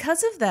Wild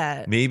because of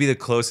that. Maybe the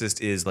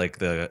closest is like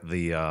the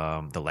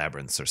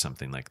labyrinths or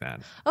something like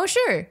that. Oh,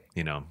 sure.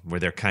 Where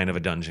they're kind of a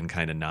dungeon,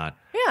 kind of not.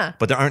 Yeah.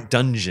 But there aren't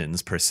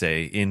dungeons per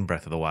se in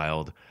Breath of the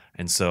Wild.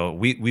 And so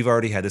we've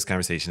already had this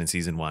conversation in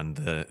season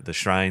 1. The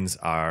shrines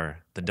are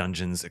the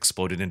dungeons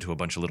exploded into a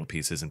bunch of little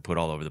pieces and put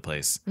all over the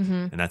place.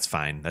 And that's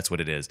fine. That's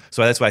what it is.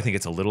 So that's why I think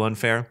it's a little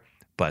unfair.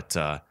 But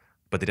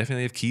they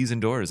definitely have keys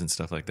and doors and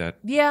stuff like that.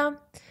 Yeah.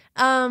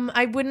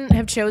 I wouldn't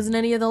have chosen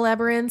any of the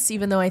labyrinths,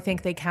 even though I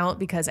think they count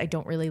because I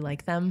don't really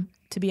like them,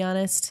 to be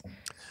honest.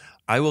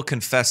 I will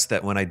confess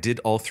that when I did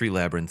all 3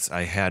 labyrinths,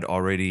 I had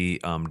already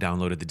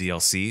downloaded the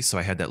DLC. So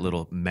I had that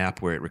little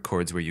map where it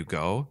records where you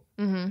go.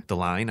 The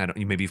line.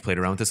 Maybe you've played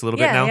around with this a little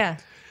bit now. Yeah.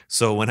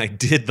 So when I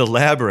did the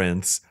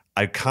labyrinths,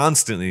 I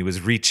constantly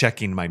was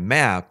rechecking my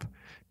map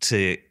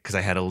because I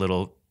had a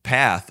little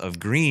path of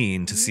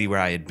green to see where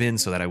I had been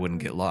so that I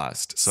wouldn't get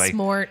lost. So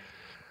Smart.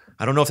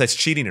 I don't know if that's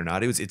cheating or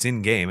not. It's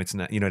in game. It's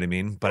not, you know what I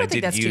mean? But I think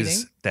did that's use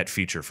cheating. that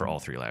feature for all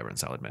 3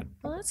 labyrinths, I'll admit.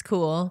 Well, that's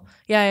cool.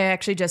 Yeah, I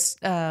actually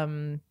just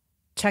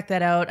checked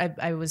that out.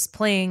 I was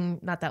playing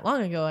not that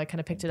long ago. I kind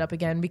of picked it up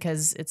again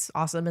because it's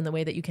awesome in the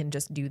way that you can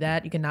just do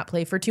that. You can not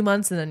play for 2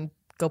 months and then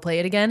go play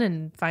it again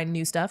and find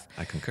new stuff.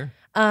 I concur.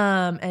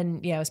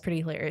 And yeah, it was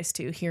pretty hilarious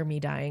to hear me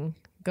dying,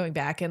 going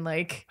back and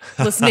like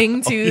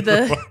listening to You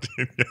the were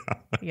watching,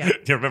 Yeah.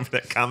 You remember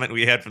that comment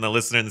we had from the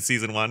listener in the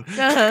season 1?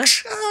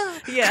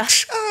 yeah.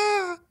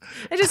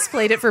 I just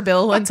played it for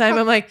Bill one time.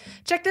 I'm like,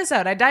 check this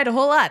out. I died a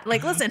whole lot.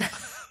 Like, listen.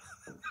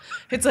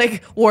 It's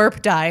like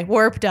warp, die,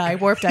 warp, die,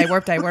 warp, die,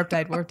 warp, die, warp,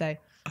 die, warp, die.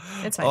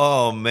 It's fine.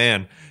 Oh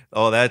man.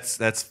 Oh, that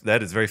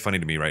is very funny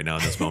to me right now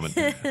in this moment.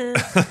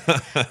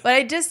 But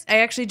I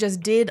actually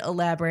just did a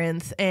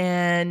labyrinth,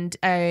 and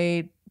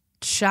I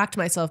shocked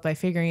myself by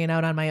figuring it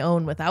out on my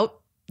own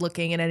without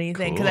looking at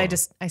anything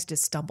because Cool. I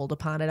just stumbled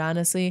upon it,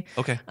 honestly.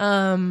 Okay.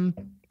 And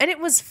it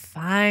was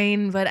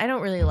fine, but I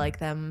don't really like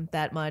them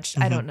that much.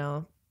 I don't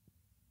know.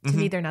 To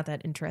me, they're not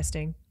that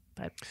interesting.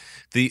 But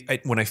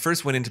When I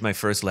first went into my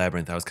first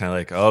labyrinth, I was kind of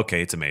like,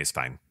 okay, it's a maze,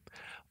 fine.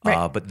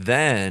 Right. But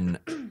then,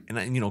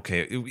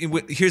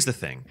 here's the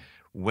thing: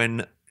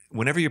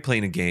 whenever you're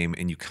playing a game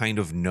and you kind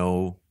of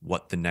know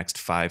what the next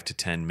 5 to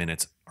 10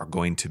 minutes are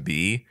going to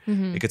be,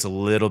 it gets a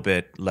little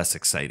bit less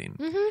exciting.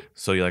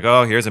 So you're like,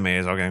 oh, here's a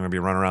maze. Okay, I'm going to be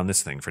running around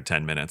this thing for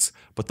 10 minutes.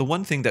 But the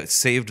one thing that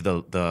saved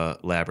the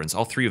labyrinths,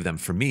 all 3 of them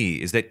for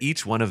me, is that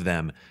each one of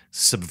them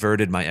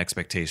subverted my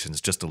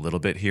expectations just a little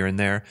bit here and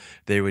there.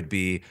 There would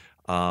be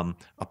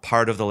a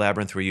part of the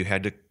labyrinth where you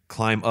had to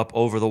climb up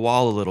over the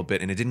wall a little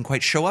bit and it didn't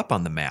quite show up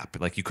on the map.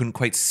 Like you couldn't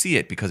quite see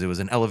it because it was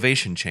an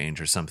elevation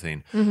change or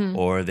something.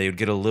 Or they would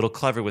get a little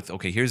clever with,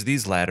 okay, here's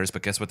these ladders,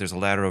 but guess what? There's a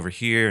ladder over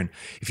here. And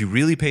if you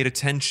really paid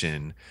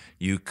attention,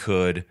 you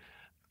could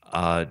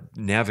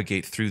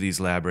navigate through these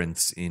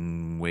labyrinths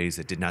in ways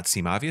that did not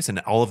seem obvious, and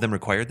all of them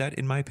required that,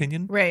 in my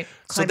opinion. Right.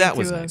 So that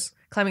was nice.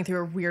 Climbing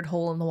through a weird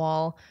hole in the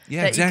wall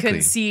Yeah, that exactly. you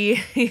couldn't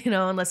see,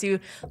 unless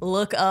you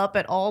look up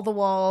at all the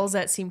walls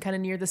that seem kind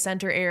of near the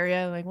center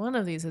area. Like, one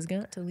of these has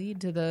got to lead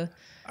to the...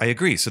 I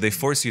agree. So they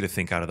force you to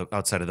think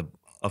outside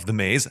of the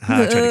maze.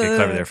 I tried to get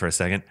clever there for a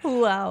second.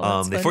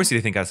 Wow. They force you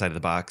to think outside of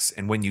the box,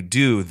 and when you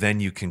do, then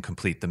you can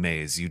complete the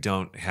maze. You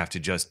don't have to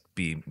just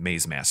be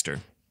maze master.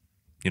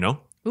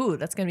 Ooh,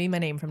 that's going to be my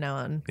name from now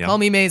on. Yeah. Call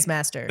me Maze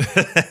Master.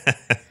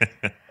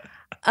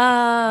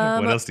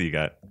 What else do you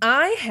got?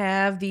 I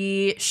have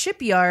the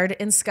shipyard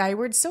in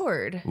Skyward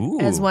Sword Ooh.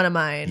 as one of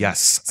mine.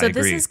 Yes, So I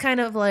agree. this is kind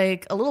of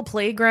like a little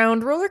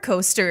playground roller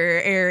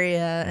coaster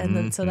area. And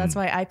then, so that's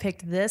why I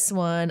picked this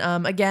one.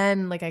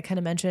 Again, like I kind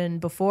of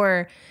mentioned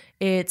before,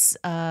 it's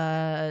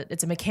a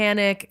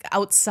mechanic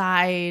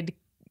outside,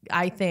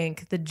 I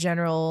think, the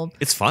general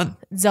It's fun.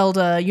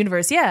 Zelda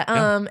universe. Yeah.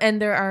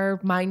 And there are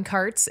mine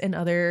carts in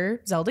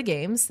other Zelda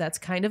games. That's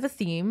kind of a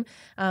theme.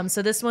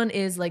 So this one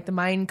is like the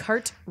mine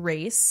cart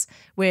race,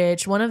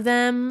 which one of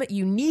them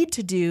you need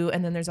to do.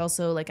 And then there's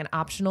also like an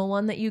optional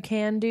one that you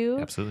can do.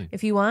 Absolutely.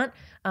 If you want.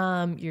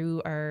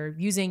 You are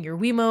using your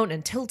Wiimote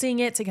and tilting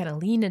it to kind of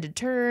lean into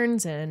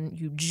turns, and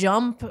you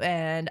jump.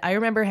 And I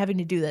remember having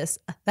to do this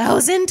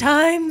 1,000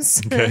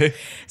 times. Okay.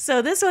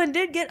 So this one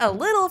did get a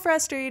little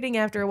frustrating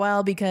after a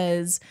while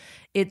because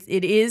it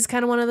is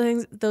kind of one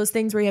of those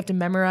things where you have to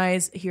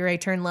memorize. Here I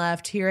turn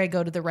left. Here I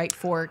go to the right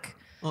fork.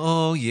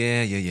 Oh,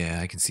 yeah.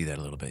 I can see that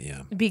a little bit,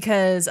 yeah.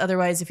 Because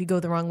otherwise, if you go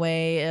the wrong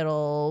way,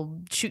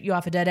 it'll shoot you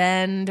off a dead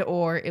end,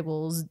 or it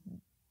will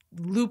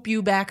loop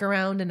you back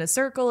around in a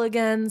circle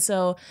again.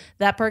 So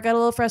that part got a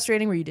little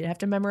frustrating where you did have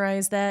to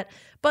memorize that.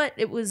 But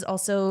it was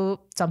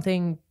also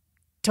something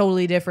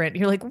totally different.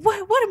 You're like,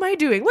 what am I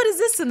doing? What is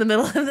this in the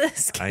middle of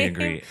this game? I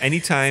agree.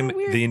 Anytime So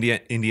weird.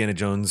 the Indiana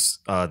Jones,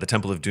 the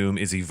Temple of Doom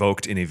is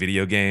evoked in a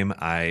video game,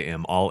 I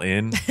am all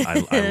in.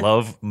 I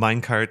love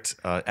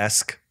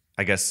minecart-esque,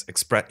 I guess,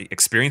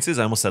 experiences.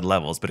 I almost said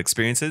levels, but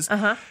experiences.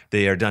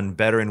 They are done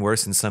better and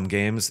worse in some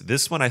games.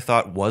 This one I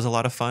thought was a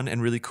lot of fun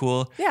and really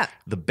cool. Yeah.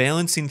 The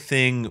balancing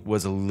thing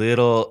was a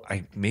little,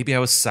 maybe I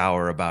was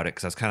sour about it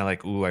because I was kind of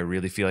like, ooh, I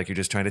really feel like you're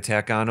just trying to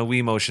tack on a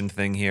Wii motion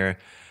thing here.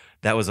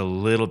 That was a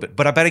little bit,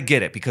 but I bet I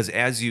get it because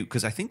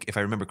because I think if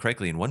I remember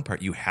correctly, in one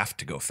part you have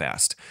to go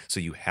fast,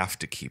 so you have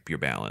to keep your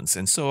balance,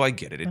 and so I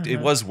get it. It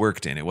was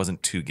worked in. It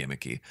wasn't too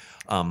gimmicky,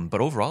 but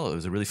overall, it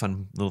was a really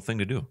fun little thing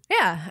to do.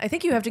 Yeah, I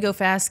think you have to go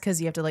fast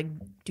because you have to like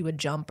do a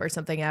jump or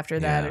something after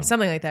that, Yeah. or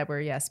something like that.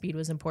 Where speed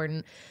was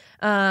important.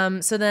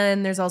 So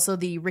then there's also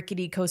the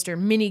rickety coaster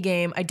mini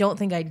game. I don't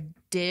think I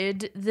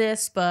did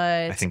this,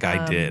 but I think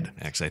I did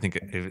actually. I think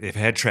if it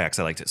had tracks,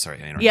 I liked it. Sorry,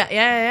 I interrupted.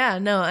 Yeah.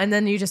 No, and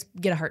then you just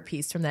get a heart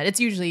piece from that. It's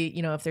usually,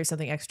 if there's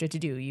something extra to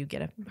do, you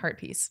get a heart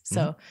piece.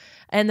 So,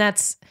 and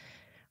that's,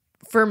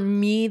 for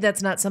me,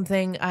 that's not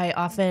something I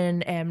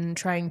often am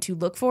trying to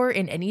look for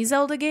in any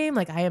Zelda game.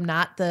 Like, I am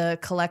not the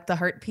collect the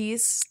heart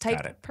piece Got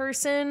type it.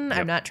 person. Yep.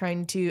 I'm not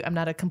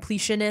a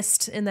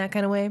completionist in that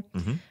kind of way.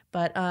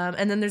 But,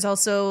 and then there's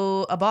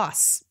also a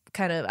boss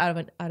kind of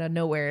out of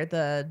nowhere,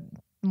 the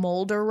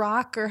Molder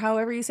Rock, or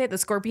however you say it, the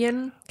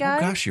scorpion guy.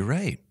 Oh gosh, you're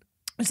right.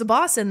 There's a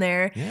boss in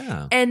there.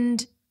 Yeah.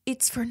 And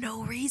it's for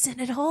no reason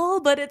at all,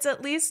 but it's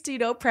at least,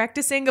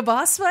 practicing a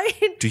boss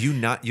fight. Do you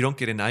not? You don't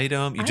get an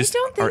item. You I just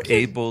don't are think you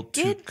able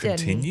to get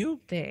continue.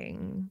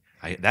 anything.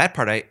 That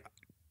part I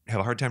have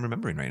a hard time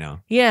remembering right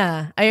now.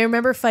 Yeah. I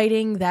remember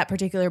fighting that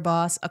particular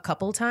boss a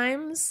couple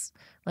times,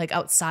 like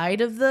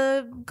outside of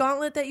the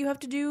gauntlet that you have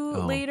to do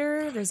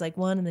later. There's like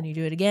one and then you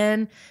do it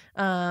again.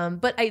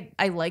 But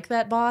I like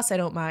that boss. I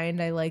don't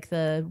mind. I like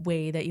the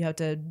way that you have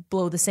to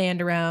blow the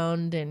sand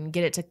around and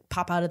get it to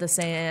pop out of the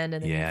sand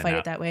and then you fight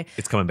it that way.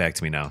 It's coming back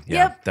to me now.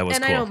 Yeah, Yep. that was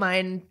and cool. I don't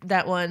mind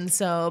that one.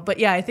 So, but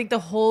yeah, I think the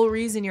whole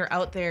reason you're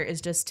out there is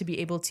just to be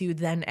able to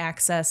then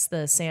access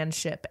the sand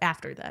ship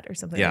after that or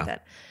something like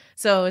that.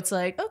 So it's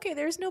like, okay,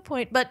 there's no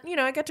point. But,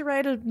 I got to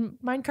ride a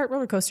minecart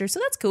roller coaster, so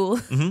that's cool.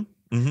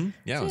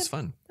 Yeah, it was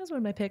fun. That was one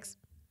of my picks.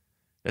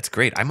 That's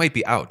great. I might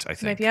be out, I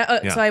think.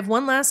 So I have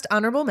one last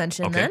honorable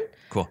mention then.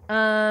 Cool.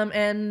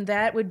 And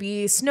that would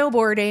be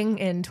snowboarding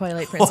in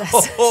Twilight Princess.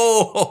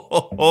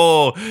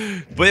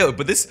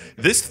 But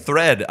this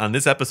thread on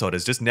this episode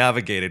has just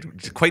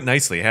navigated quite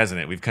nicely,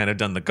 hasn't it? We've kind of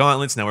done the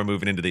gauntlets. Now we're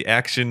moving into the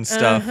action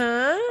stuff.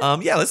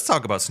 Yeah, let's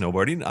talk about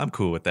snowboarding. I'm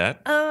cool with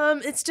that.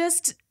 It's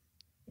just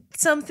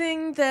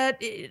something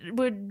that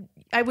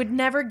I would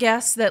never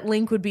guess that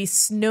Link would be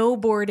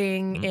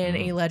snowboarding in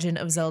a Legend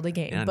of Zelda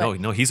game. Yeah, but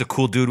no, he's a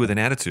cool dude with an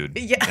attitude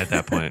at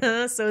that point.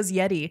 So is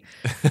Yeti.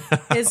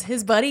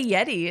 his buddy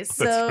Yeti.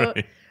 So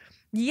right.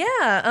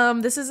 yeah,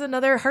 this is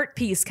another heart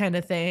piece kind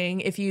of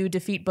thing. If you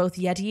defeat both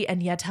Yeti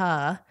and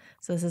Yetta.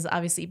 So this is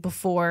obviously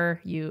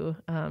before you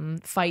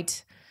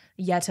fight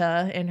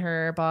Yetta in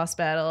her boss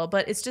battle.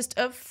 But it's just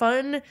a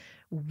fun,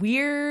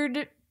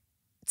 weird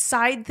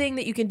side thing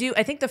that you can do.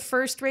 I think the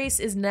first race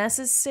is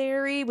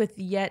necessary with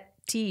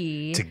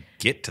T. To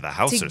get to the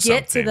house to or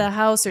get something. to the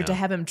house or Yeah. to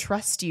have him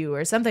trust you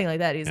or something like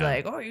that. He's Yeah.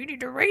 like, oh, you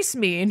need to race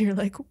me. And you're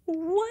like,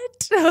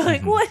 what?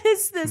 Like, what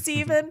is this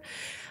even?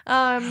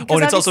 Oh,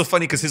 and it's also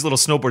funny because his little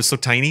snowboard's so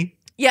tiny.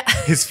 Yeah.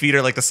 His feet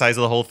are like the size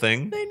of the whole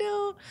thing. I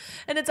know.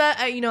 And it's,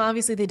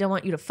 obviously they don't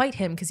want you to fight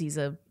him because he's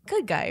a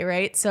good guy,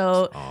 right?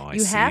 So I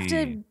you have see.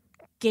 to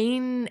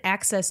gain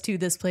access to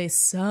this place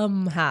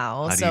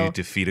somehow. How so do you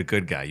defeat a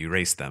good guy? You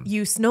race them.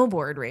 you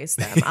snowboard race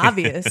them,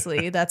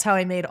 obviously. That's how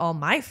I made all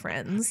my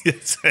friends.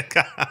 Yes.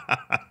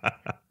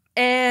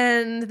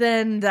 And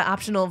then the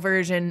optional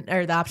version,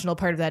 or the optional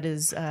part of that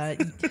is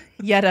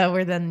Yetta,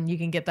 where then you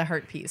can get the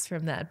heart piece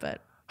from that.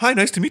 But Hi,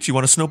 nice to meet you.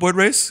 Want a snowboard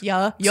race?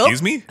 yeah,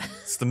 Excuse me?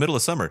 It's the middle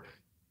of summer.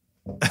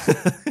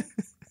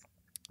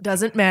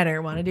 doesn't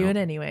matter. Want to do it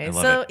anyway. I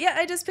love So it. yeah,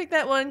 I just picked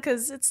that one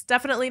because it's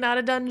definitely not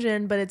a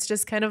dungeon, but it's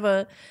just kind of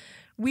a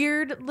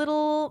weird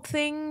little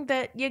thing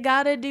that you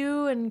gotta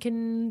do and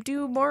can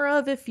do more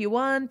of if you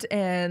want,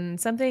 and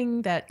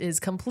something that is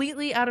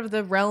completely out of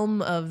the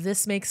realm of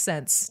this makes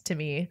sense to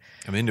me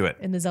I'm into it.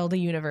 in the Zelda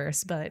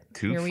universe. But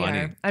Too here we funny.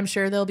 are. I'm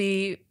sure there'll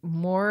be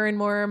more and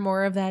more and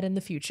more of that in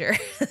the future.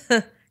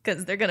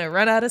 Because they're gonna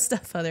run out of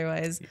stuff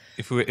otherwise.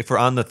 If we're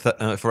on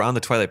the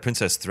Twilight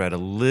Princess thread, a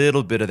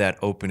little bit of that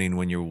opening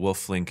when you're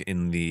Wolf Link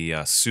in the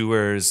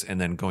sewers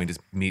and then going to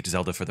meet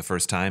Zelda for the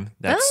first time.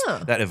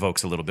 That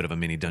evokes a little bit of a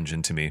mini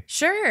dungeon to me.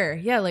 Sure,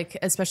 yeah, like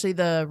especially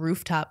the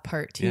rooftop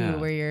part too, Yeah.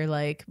 where you're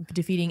like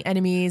defeating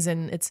enemies,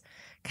 and it's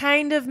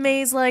kind of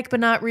maze-like, but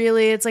not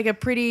really. It's like a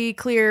pretty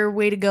clear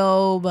way to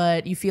go,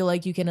 but you feel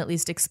like you can at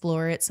least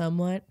explore it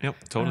somewhat.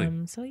 Yep,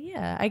 totally. So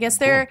yeah, I guess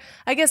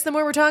the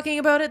more we're talking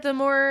about it, the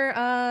more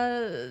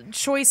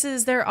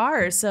choices there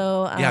are.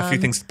 So Yeah, a few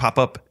things pop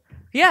up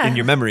yeah. in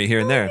your memory here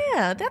and there.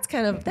 Yeah, that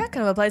kind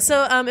of applies.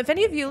 So, if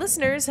any of you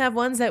listeners have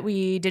ones that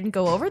we didn't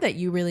go over that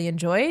you really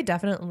enjoy,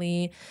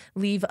 definitely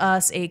leave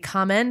us a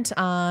comment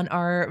on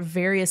our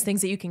various things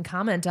that you can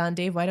comment on.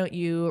 Dave, why don't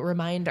you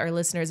remind our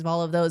listeners of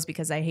all of those,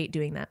 because I hate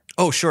doing that.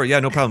 Oh, sure. Yeah,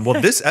 no problem.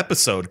 Well, this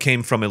episode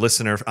came from a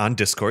listener on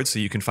Discord, so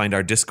you can find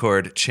our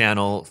Discord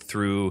channel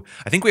through,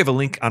 I think we have a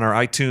link on our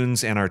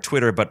iTunes and our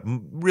Twitter, but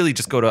really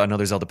just go to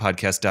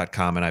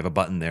anotherzeldapodcast.com, and I have a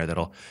button there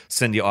that'll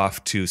send you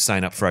off to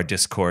sign up for our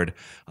Discord.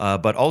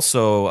 But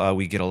also,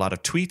 we get a lot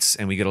of tweets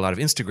and we get a lot of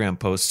Instagram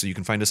posts, so you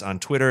can find us on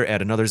Twitter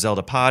at Another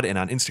Zelda Pod and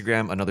on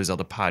Instagram, Another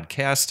Zelda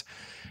Podcast.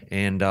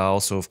 And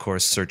also, of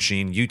course,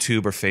 searching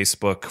YouTube or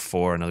Facebook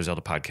for Another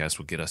Zelda Podcast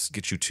will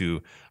get you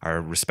to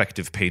our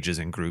respective pages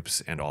and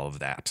groups and all of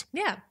that.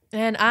 Yeah.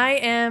 And I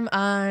am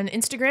on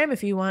Instagram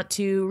if you want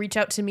to reach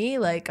out to me,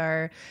 like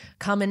our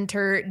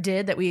commenter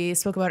did that we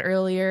spoke about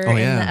earlier in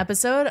the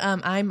episode.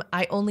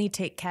 I only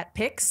take cat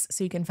pics,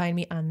 so you can find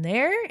me on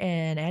there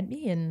and add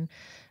me and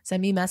send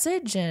me a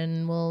message,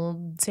 and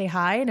we'll say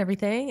hi and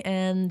everything.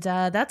 And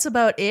that's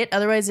about it.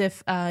 Otherwise,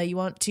 if you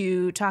want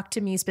to talk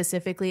to me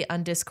specifically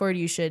on Discord,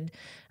 you should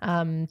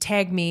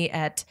tag me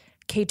at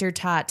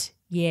CaterTot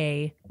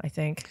Yay, I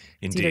think.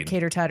 It's either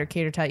Indeed. CaterTot or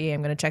CaterTot Yay.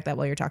 I'm going to check that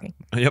while you're talking.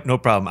 Yep, no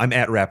problem. I'm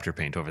at Raptor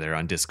Paint over there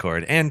on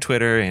Discord and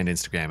Twitter and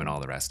Instagram and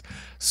all the rest.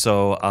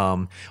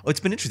 So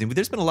it's been interesting.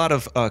 There's been a lot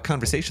of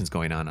conversations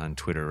going on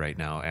Twitter right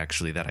now,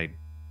 actually, that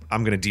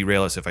I'm going to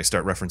derail us if I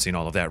start referencing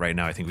all of that right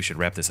now. I think we should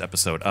wrap this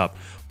episode up.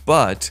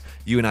 But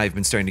you and I have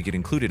been starting to get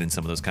included in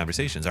some of those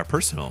conversations. Our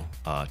personal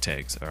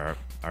tags are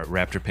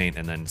Raptor Paint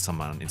and then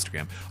some on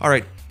Instagram. All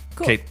right,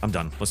 Cool. Kate, I'm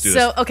done. Let's do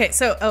this.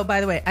 So by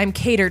the way, I'm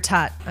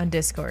CaterTot on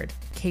Discord.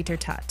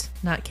 CaterTot,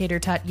 not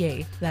CaterTot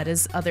Yay. That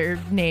is other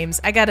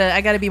names. I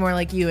gotta be more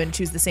like you and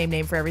choose the same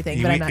name for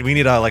everything. But I'm not. We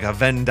need a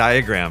Venn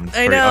diagram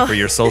I know. for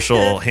your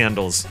social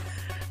handles.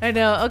 I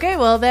know. Okay,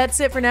 well, that's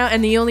it for now.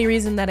 And the only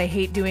reason that I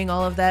hate doing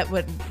all of that,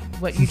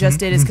 what you just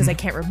did, is because I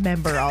can't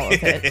remember all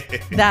of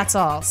it. That's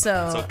all.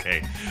 So It's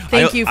okay.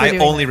 Thank you for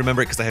doing I only that.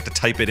 remember it because I have to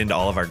type it into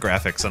all of our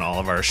graphics and all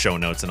of our show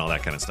notes and all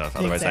that kind of stuff.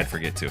 Otherwise, I'd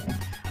Exactly. forget to.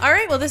 All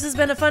right, well, this has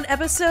been a fun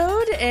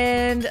episode,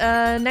 and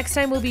next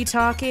time we'll be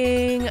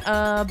talking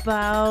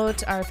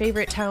about our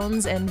favorite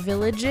towns and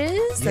villages.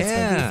 That's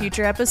going to be Yeah. a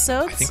future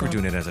episode. I think we're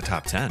doing it as a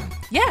top 10.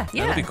 Yeah.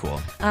 That'll be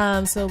cool.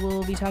 So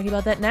we'll be talking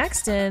about that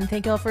next, and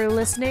thank you all for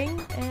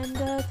listening, and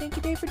thank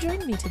you, Dave, for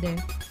joining me today.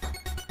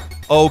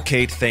 Oh,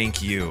 Kate,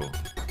 thank you.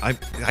 I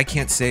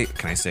can't say.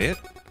 Can I say it?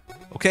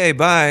 Okay,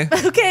 bye.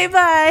 Okay,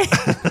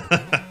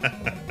 bye.